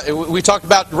is, we talked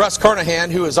about Russ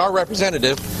Carnahan, who is our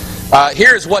representative.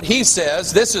 Here is what he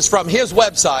says. This is from his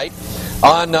website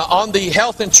on the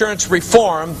health insurance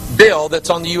reform bill that's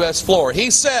on the U.S. floor. He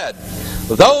said,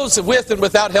 those with and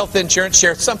without health insurance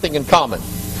share something in common.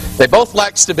 They both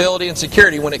lack stability and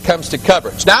security when it comes to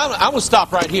coverage. Now, I will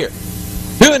stop right here.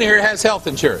 Who in here has health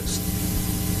insurance?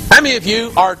 How many of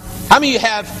you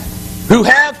who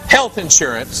have health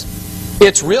insurance,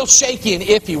 it's real shaky and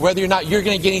iffy whether or not you're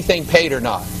going to get anything paid or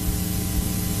not?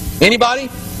 Anybody?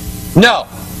 No.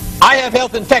 I have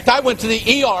health. In fact, I went to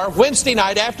the ER Wednesday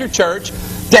night after church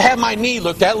to have my knee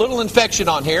looked at, a little infection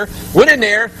on here. Went in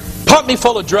there, pumped me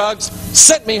full of drugs,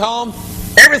 sent me home.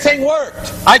 Everything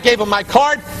worked. I gave them my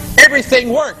card.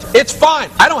 Everything worked. It's fine.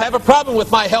 I don't have a problem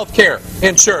with my health care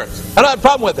insurance. I don't have a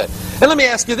problem with it. And let me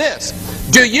ask you this.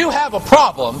 Do you have a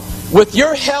problem with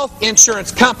your health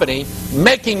insurance company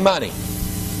making money?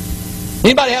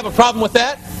 Anybody have a problem with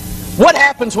that? What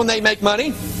happens when they make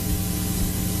money?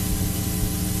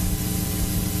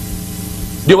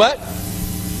 Do what?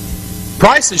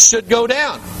 Prices should go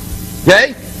down.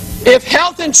 Okay? If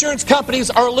health insurance companies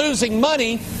are losing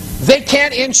money, they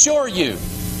can't insure you.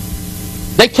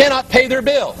 They cannot pay their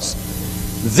bills.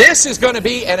 This is going to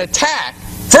be an attack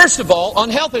First of all, on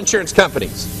health insurance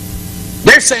companies.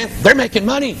 They're saying they're making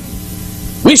money.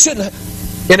 We shouldn't.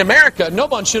 In America, no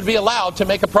one should be allowed to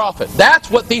make a profit.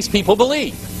 That's what these people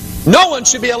believe. No one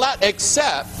should be allowed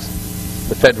except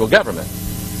the federal government.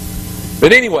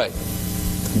 But anyway,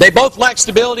 they both lack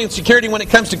stability and security when it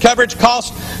comes to coverage,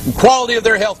 cost, and quality of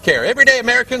their health care. Everyday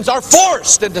Americans are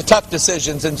forced into tough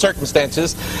decisions and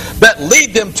circumstances that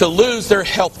lead them to lose their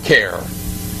health care.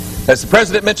 As the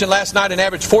President mentioned last night, an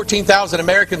average 14,000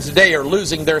 Americans a day are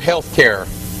losing their health care.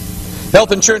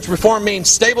 Health insurance reform means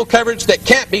stable coverage that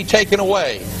can't be taken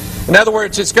away. In other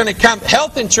words, it's going to come.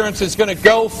 Health insurance is going to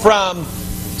go from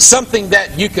something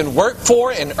that you can work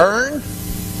for and earn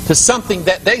to something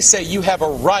that they say you have a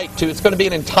right to. It's going to be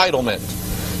an entitlement.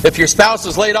 If your spouse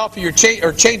is laid off or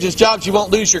changes jobs, you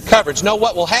won't lose your coverage. No,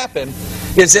 what will happen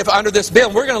is if under this bill,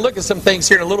 and we're going to look at some things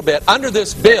here in a little bit, under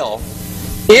this bill,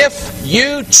 if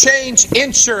you change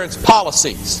insurance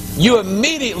policies, you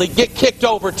immediately get kicked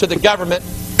over to the government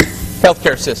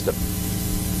healthcare system.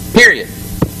 Period.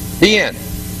 The end.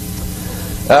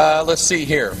 Let's see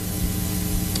here.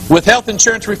 With health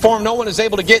insurance reform, no one is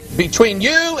able to get between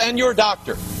you and your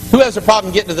doctor. Who has a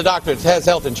problem getting to the doctor that has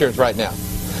health insurance right now?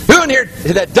 Who in here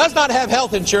that does not have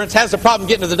health insurance has a problem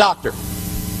getting to the doctor?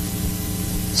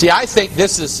 See, I think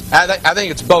this is, I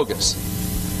think it's bogus.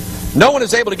 No one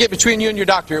is able to get between you and your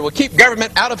doctor. It will keep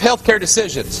government out of healthcare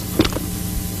decisions.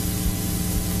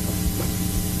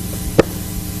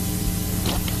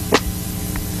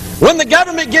 When the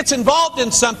government gets involved in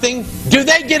something, do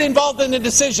they get involved in the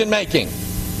decision making?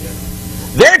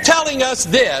 They're telling us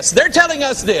this. They're telling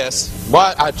us this.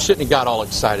 Well, I shouldn't have got all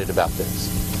excited about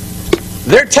this.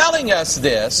 They're telling us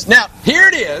this. Now, here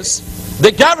it is.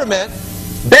 The government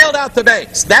bailed out the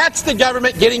banks. That's the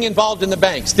government getting involved in the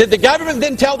banks. Did the government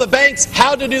then tell the banks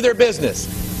how to do their business?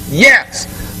 Yes.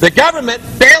 The government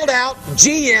bailed out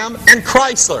GM and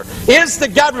Chrysler. Is the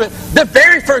government... The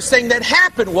very first thing that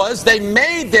happened was they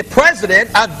made the president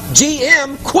of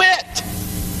GM quit.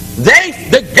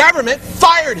 The government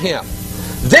fired him.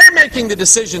 They're making the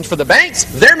decisions for the banks.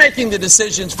 They're making the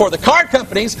decisions for the car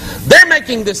companies. They're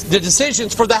making the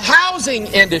decisions for the housing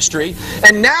industry.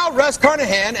 And now Russ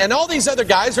Carnahan and all these other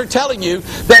guys are telling you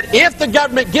that if the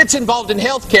government gets involved in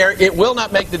health care, it will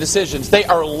not make the decisions. They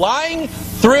are lying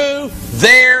through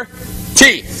their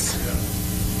teeth.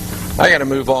 I got to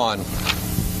move on.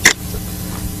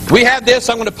 We have this.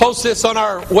 I'm going to post this on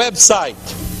our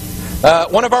website.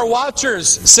 One of our watchers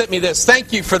sent me this.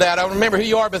 Thank you for that. I don't remember who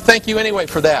you are, but thank you anyway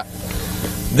for that.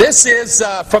 This is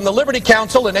from the Liberty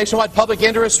Council, a nationwide public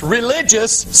interest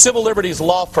religious civil liberties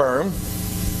law firm.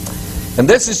 And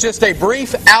this is just a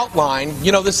brief outline.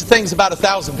 You know, this thing's about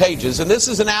 1,000 pages. And this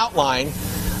is an outline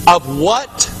of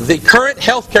what the current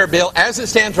health care bill, as it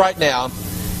stands right now,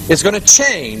 is going to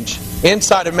change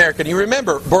inside America. And you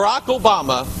remember, Barack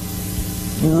Obama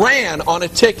ran on a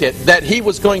ticket that he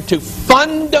was going to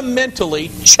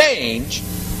fundamentally change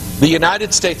the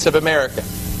United States of America.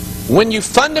 When you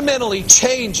fundamentally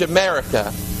change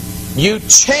America, you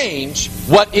change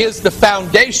what is the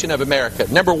foundation of America.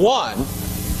 Number one,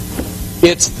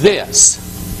 it's this.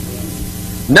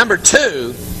 Number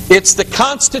two, it's the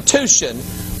Constitution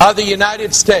of the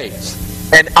United States.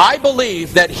 And I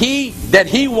believe that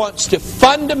he wants to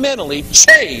fundamentally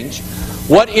change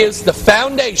what is the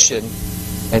foundation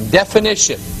and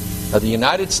definition of the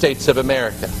United States of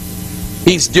America.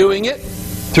 He's doing it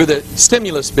through the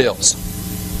stimulus bills.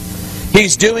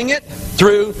 He's doing it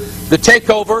through the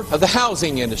takeover of the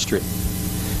housing industry.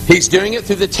 He's doing it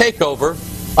through the takeover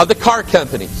of the car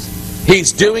companies.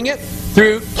 He's doing it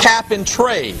through cap and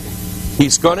trade.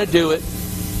 He's going to do it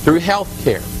through health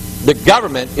care. The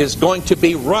government is going to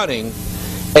be running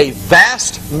a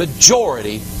vast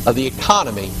majority of the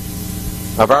economy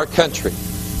of our country.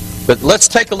 But let's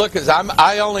take a look. There's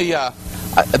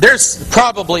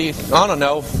probably, I don't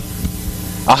know,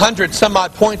 100 some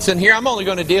odd points in here. I'm only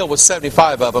going to deal with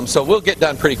 75 of them, so we'll get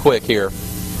done pretty quick here.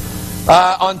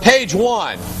 On page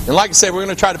 1, and like I said, we're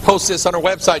going to try to post this on our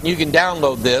website, and you can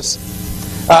download this.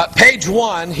 Page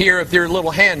 1 here of your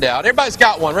little handout. Everybody's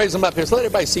got one. Raise them up here so let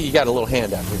everybody see you got a little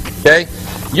handout here. Okay?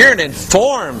 You're an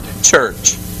informed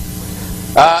church.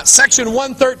 Section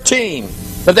 113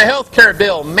 of the health care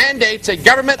bill mandates a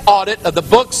government audit of the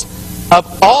books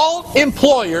of all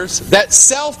employers that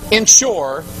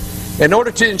self-insure in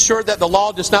order to ensure that the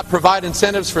law does not provide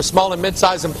incentives for small and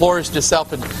mid-sized employers to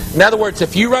self-insure. In other words,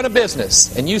 if you run a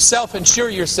business and you self-insure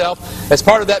yourself as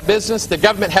part of that business, the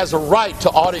government has a right to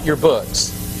audit your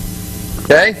books.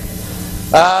 Okay?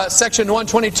 Section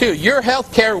 122, your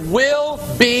health care will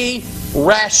be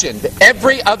rationed.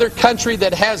 Every other country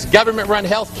that has government-run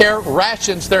health care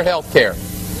rations their health care.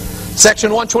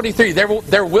 Section 123,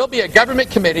 there will be a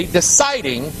government committee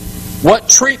deciding what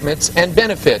treatments and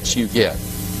benefits you get.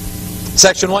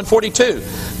 Section 142,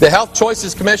 the Health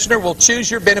Choices Commissioner will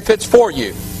choose your benefits for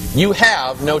you. You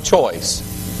have no choice.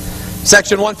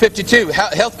 Section 152,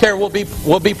 health care will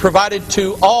be provided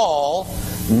to all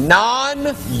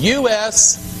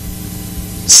non-U.S.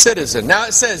 citizens. Now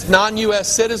it says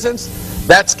non-U.S. citizens.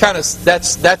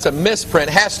 That's a misprint.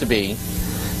 It has to be,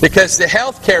 because the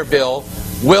health care bill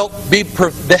will be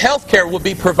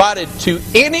provided to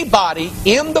anybody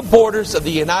in the borders of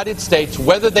the United States,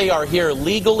 whether they are here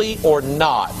legally or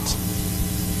not.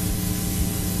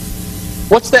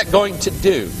 What's that going to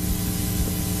do?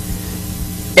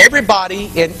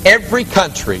 Everybody in every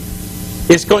country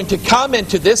is going to come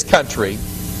into this country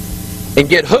and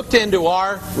get hooked into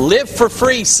our live for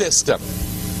free system.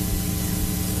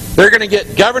 They're going to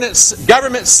get government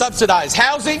subsidized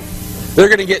housing, they're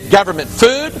going to get government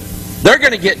food, they're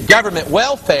going to get government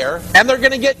welfare, and they're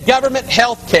going to get government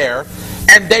health care,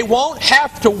 and they won't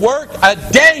have to work a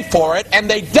day for it, and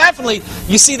they definitely,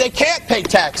 you see, they can't pay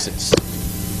taxes.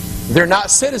 They're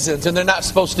not citizens, and they're not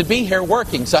supposed to be here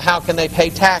working, so how can they pay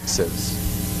taxes?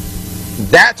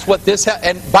 That's what this...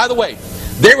 And by the way,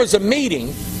 there was a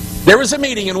meeting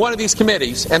in one of these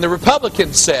committees, and the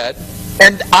Republicans said,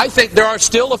 and I think there are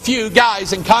still a few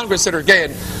guys in Congress that are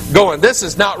going, this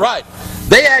is not right.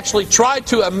 They actually tried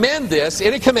to amend this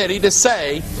in a committee to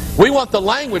say, we want the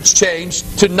language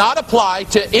changed to not apply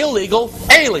to illegal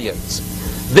aliens.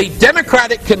 The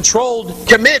Democratic-controlled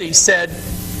committee said,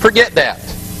 forget that.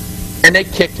 And they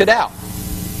kicked it out.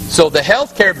 So the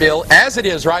health care bill, as it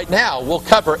is right now, will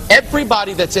cover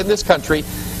everybody that's in this country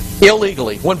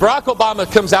illegally. When Barack Obama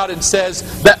comes out and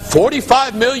says that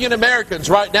 45 million Americans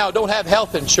right now don't have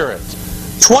health insurance,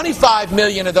 25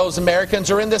 million of those Americans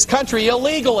are in this country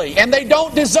illegally, and they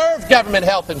don't deserve government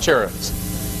health insurance.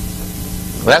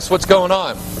 That's what's going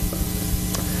on.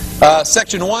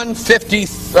 Section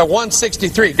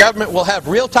 163, government will have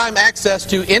real-time access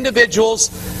to individuals'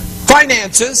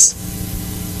 finances,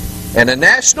 and a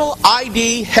national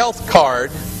ID health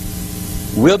card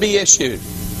will be issued.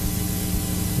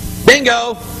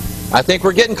 Bingo! I think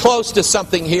we're getting close to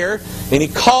something here. And he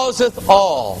causeth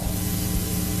all,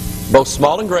 both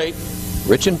small and great,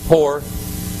 rich and poor,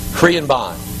 free and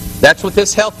bond. That's what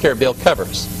this health care bill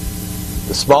covers.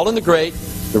 The small and the great,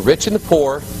 the rich and the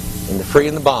poor, and the free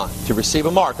and the bond, to receive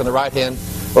a mark on the right hand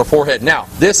or forehead. Now,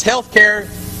 this health care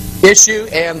issue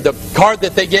and the card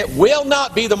that they get will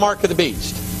not be the mark of the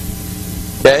beast.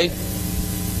 Okay?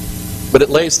 But it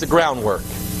lays the groundwork.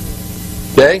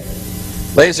 Okay?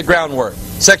 Lays the groundwork.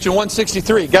 Section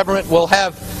 163, government will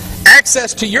have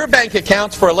access to your bank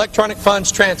accounts for electronic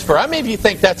funds transfer. How many of you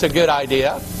think that's a good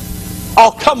idea?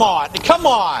 Oh, come on. Come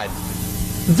on.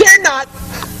 They're not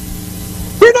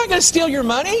going to steal your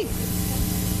money.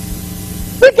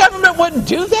 The government wouldn't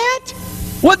do that,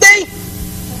 would they?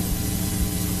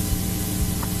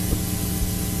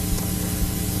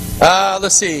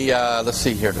 Let's see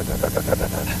here.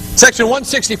 Section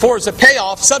 164 is a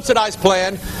payoff subsidized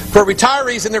plan for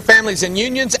retirees and their families in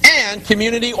unions and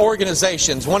community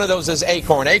organizations. One of those is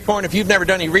ACORN. ACORN, if you've never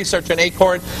done any research on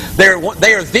ACORN,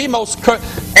 they are the most...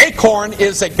 ACORN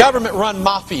is a government-run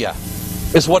mafia,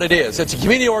 is what it is. It's a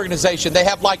community organization. They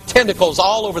have like tentacles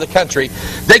all over the country.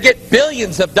 They get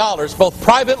billions of dollars, both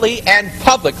privately and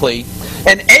publicly,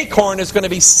 and ACORN is going to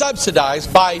be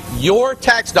subsidized by your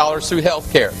tax dollars through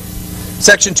health care.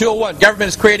 Section 201, government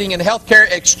is creating a health care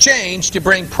exchange to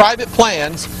bring private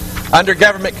plans under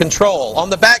government control. On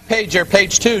the back page there,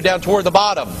 page 2, down toward the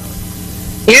bottom,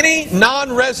 any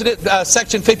non-resident,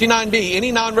 Section 59B,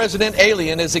 any non-resident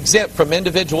alien is exempt from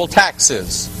individual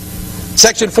taxes.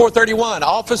 Section 431,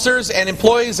 officers and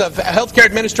employees of healthcare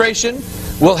administration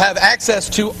will have access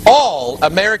to all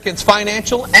Americans'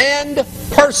 financial and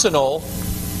personal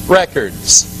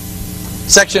records.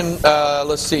 Section,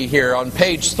 let's see here, on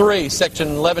page 3,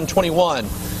 section 1121.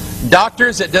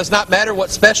 Doctors, it does not matter what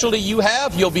specialty you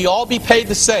have, you'll all be paid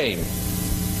the same.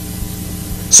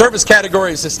 Service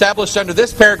categories established under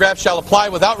this paragraph shall apply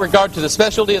without regard to the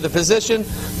specialty of the physician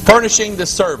furnishing the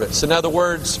service. In other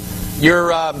words,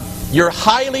 your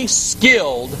highly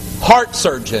skilled heart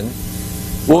surgeon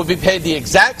will be paid the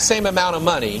exact same amount of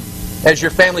money as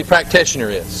your family practitioner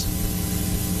is.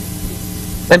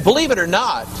 And believe it or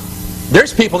not,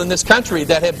 there's people in this country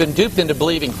that have been duped into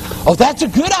believing, oh, that's a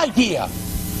good idea.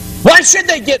 Why should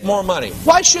they get more money?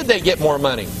 Why should they get more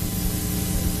money?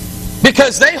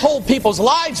 Because they hold people's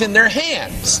lives in their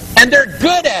hands, and they're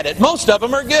good at it. Most of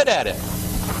them are good at it.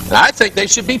 And I think they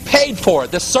should be paid for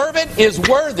it. The servant is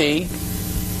worthy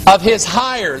of his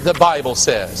hire, the Bible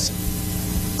says.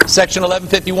 Section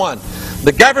 1151.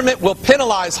 The government will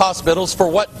penalize hospitals for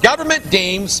what government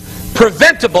deems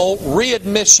preventable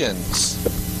readmissions.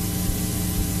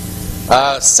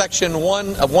 Section 1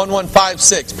 of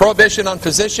 1156. Prohibition on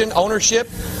physician ownership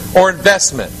or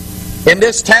investment. In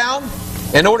this town,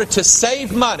 in order to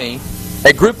save money,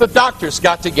 a group of doctors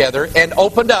got together and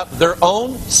opened up their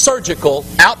own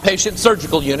outpatient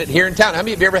surgical unit here in town. How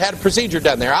many of you ever had a procedure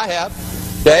done there? I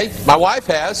have. Okay, my wife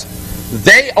has.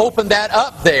 They opened that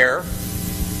up there,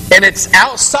 and it's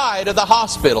outside of the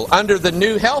hospital. Under the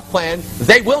new health plan,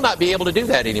 they will not be able to do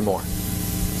that anymore.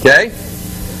 Okay?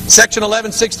 Section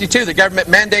 1162, the government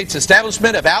mandates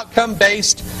establishment of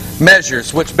outcome-based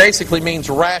measures, which basically means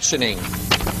rationing.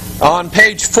 On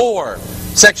page 4,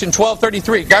 Section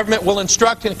 1233, government will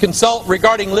instruct and consult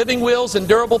regarding living wills and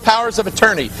durable powers of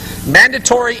attorney.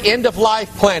 Mandatory end-of-life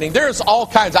planning. There's all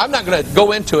kinds. I'm not going to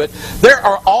go into it. There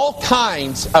are all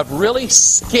kinds of really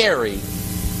scary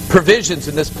provisions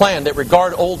in this plan that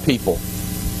regard old people.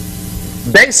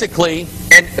 Basically,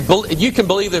 and you can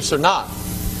believe this or not,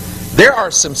 there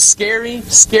are some scary,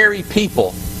 scary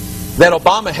people that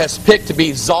Obama has picked to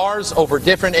be czars over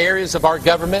different areas of our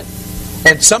government.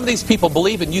 And some of these people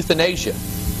believe in euthanasia,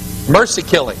 mercy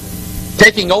killing,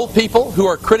 taking old people who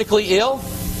are critically ill,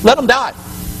 let them die.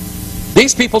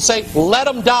 These people say, let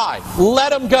them die, let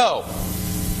them go.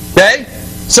 Okay?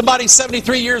 Somebody's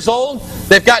 73 years old,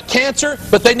 they've got cancer,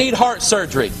 but they need heart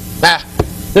surgery.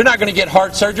 They're not going to get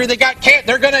heart surgery.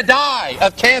 They're going to die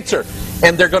of cancer.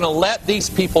 And they're going to let these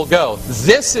people go.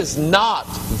 This is not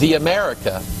the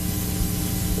America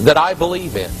that I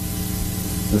believe in.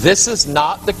 This is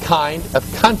not the kind of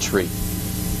country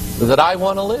that I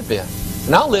want to live in.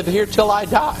 And I'll live here till I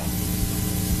die.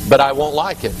 But I won't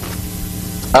like it.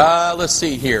 Let's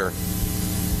see here.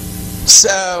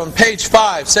 So, on page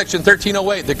 5, section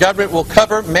 1308, the government will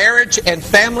cover marriage and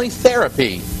family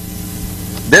therapy.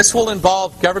 This will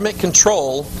involve government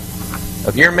control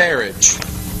of your marriage.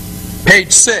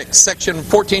 Page 6, section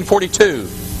 1442.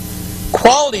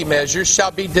 Quality measures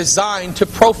shall be designed to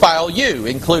profile you,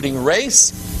 including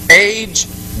race, age,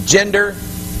 gender,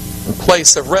 and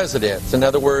place of residence. In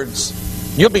other words,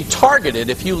 you'll be targeted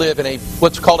if you live in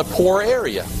what's called a poor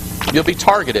area. You'll be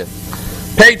targeted.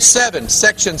 Page 7,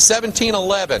 section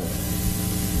 1711.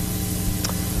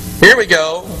 Here we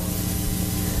go.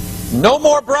 No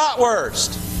more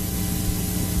bratwurst.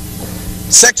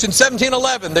 Section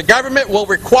 1711. The government will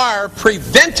require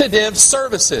preventative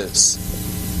services,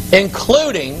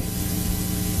 including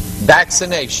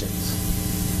vaccinations.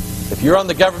 If you're on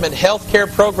the government health care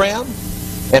program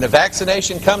and a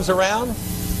vaccination comes around,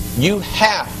 you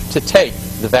have to take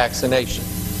the vaccination.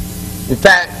 In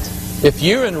fact, if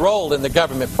you're enrolled in the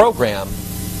government program,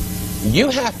 you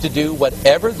have to do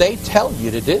whatever they tell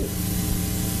you to do.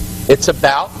 It's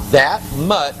about that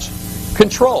much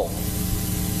control.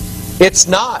 It's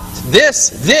not. This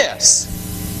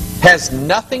has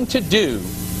nothing to do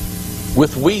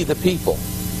with we the people.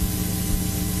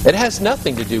 It has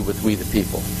nothing to do with we the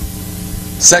people.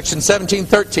 Section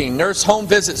 1713, nurse home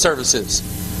visit services.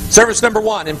 Service number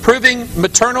 1, improving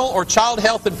maternal or child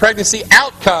health and pregnancy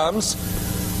outcomes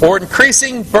or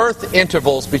increasing birth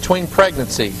intervals between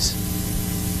pregnancies.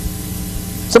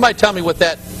 Somebody tell me what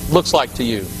that looks like to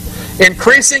you.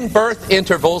 Increasing birth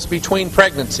intervals between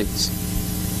pregnancies.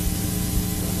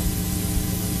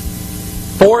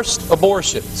 Forced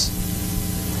abortions.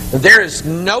 And there is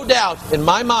no doubt in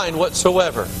my mind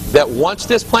whatsoever that once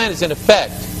this plan is in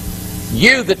effect,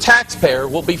 you, the taxpayer,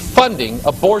 will be funding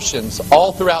abortions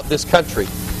all throughout this country.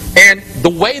 And the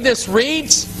way this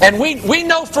reads, and we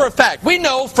know for a fact, we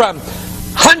know from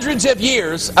hundreds of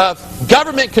years of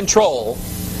government control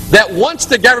that once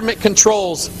the government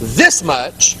controls this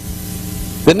much,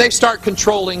 then they start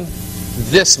controlling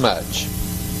this much.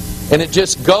 And it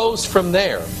just goes from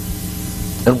there.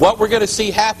 And what we're going to see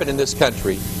happen in this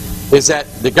country is that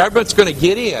the government's going to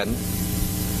get in,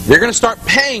 they're going to start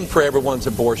paying for everyone's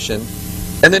abortion,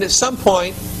 and then at some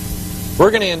point,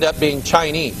 we're going to end up being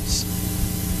Chinese.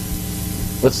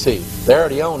 Let's see, they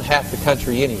already own half the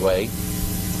country anyway.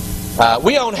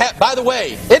 We own half, by the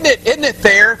way, isn't it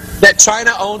fair that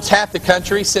China owns half the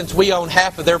country since we own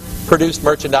half of their produced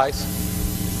merchandise?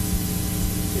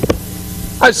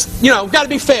 Got to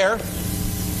be fair.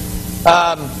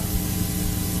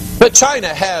 But China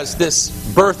has this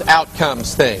birth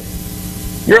outcomes thing.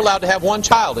 You're allowed to have one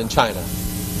child in China.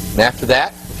 And after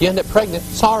that, if you end up pregnant,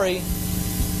 sorry,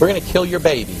 we're going to kill your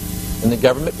baby. And the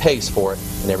government pays for it,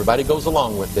 and everybody goes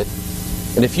along with it.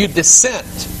 And if you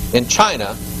dissent in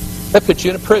China, that puts you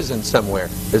in a prison somewhere.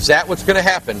 Is that what's going to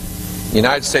happen in the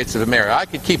United States of America? I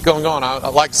could keep going on.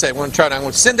 Like I said, I'm going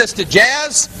to send this to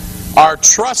Jazz. our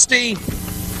trusty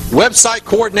website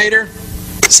coordinator,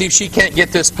 see if she can't get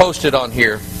this posted on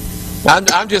here.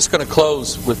 I'm just going to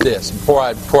close with this before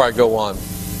I go on.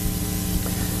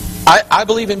 I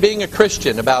believe in being a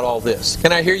Christian about all this.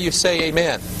 Can I hear you say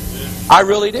amen? I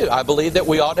really do. I believe that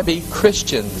we ought to be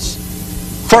Christians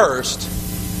first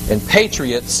and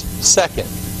patriots second.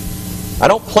 I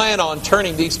don't plan on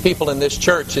turning these people in this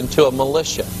church into a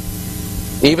militia,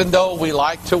 even though we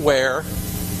like to wear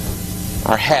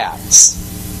our hats.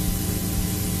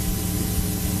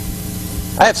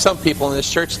 I have some people in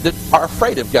this church that are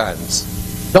afraid of guns,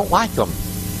 don't like them.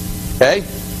 Okay?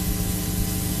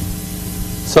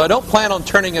 So I don't plan on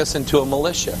turning us into a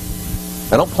militia.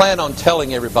 I don't plan on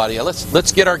telling everybody,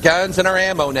 let's get our guns and our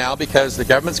ammo now because the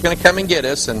government's going to come and get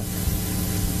us, and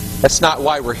that's not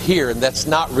why we're here, and that's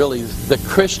not really the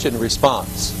Christian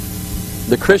response.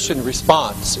 The Christian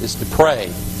response is to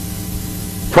pray.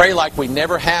 Pray like we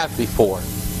never have before.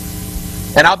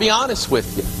 And I'll be honest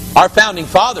with you. Our founding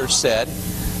fathers said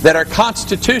that our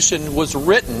Constitution was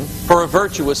written for a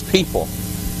virtuous people.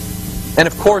 And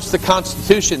of course the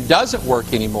Constitution doesn't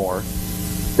work anymore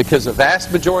because the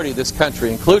vast majority of this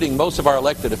country, including most of our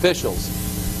elected officials,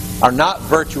 are not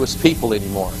virtuous people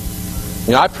anymore.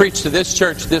 You know, I preached to this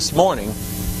church this morning.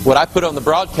 What I put on the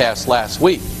broadcast last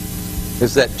week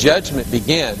is that judgment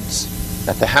begins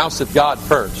at the house of God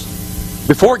first.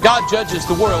 Before God judges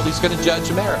the world, He's going to judge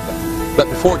America. But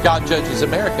before God judges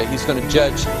America, He's going to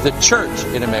judge the church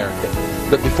in America.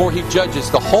 But before He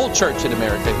judges the whole church in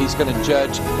America, He's going to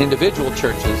judge individual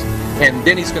churches. And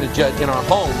then He's going to judge in our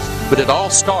homes. But it all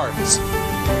starts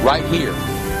right here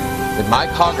in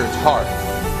Mike Hoggard's heart.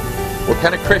 What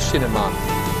kind of Christian am I?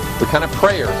 What kind of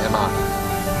prayer am I?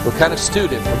 What kind of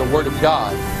student of the Word of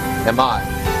God am I?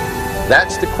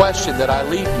 That's the question that I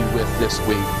leave you with this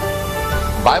week.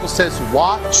 The Bible says,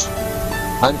 watch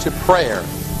unto prayer.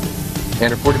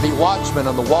 And if we're to be watchmen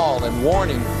on the wall and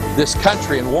warning this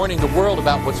country and warning the world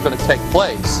about what's going to take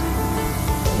place,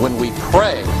 when we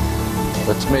pray,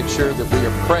 let's make sure that we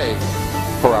are praying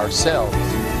for ourselves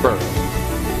first.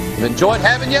 I've enjoyed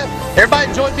having you. Everybody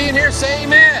enjoyed being here. Say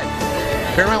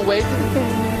amen. Turn around, wave.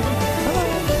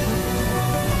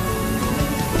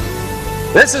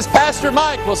 This is Pastor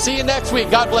Mike. We'll see you next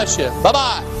week. God bless you.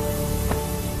 Bye-bye.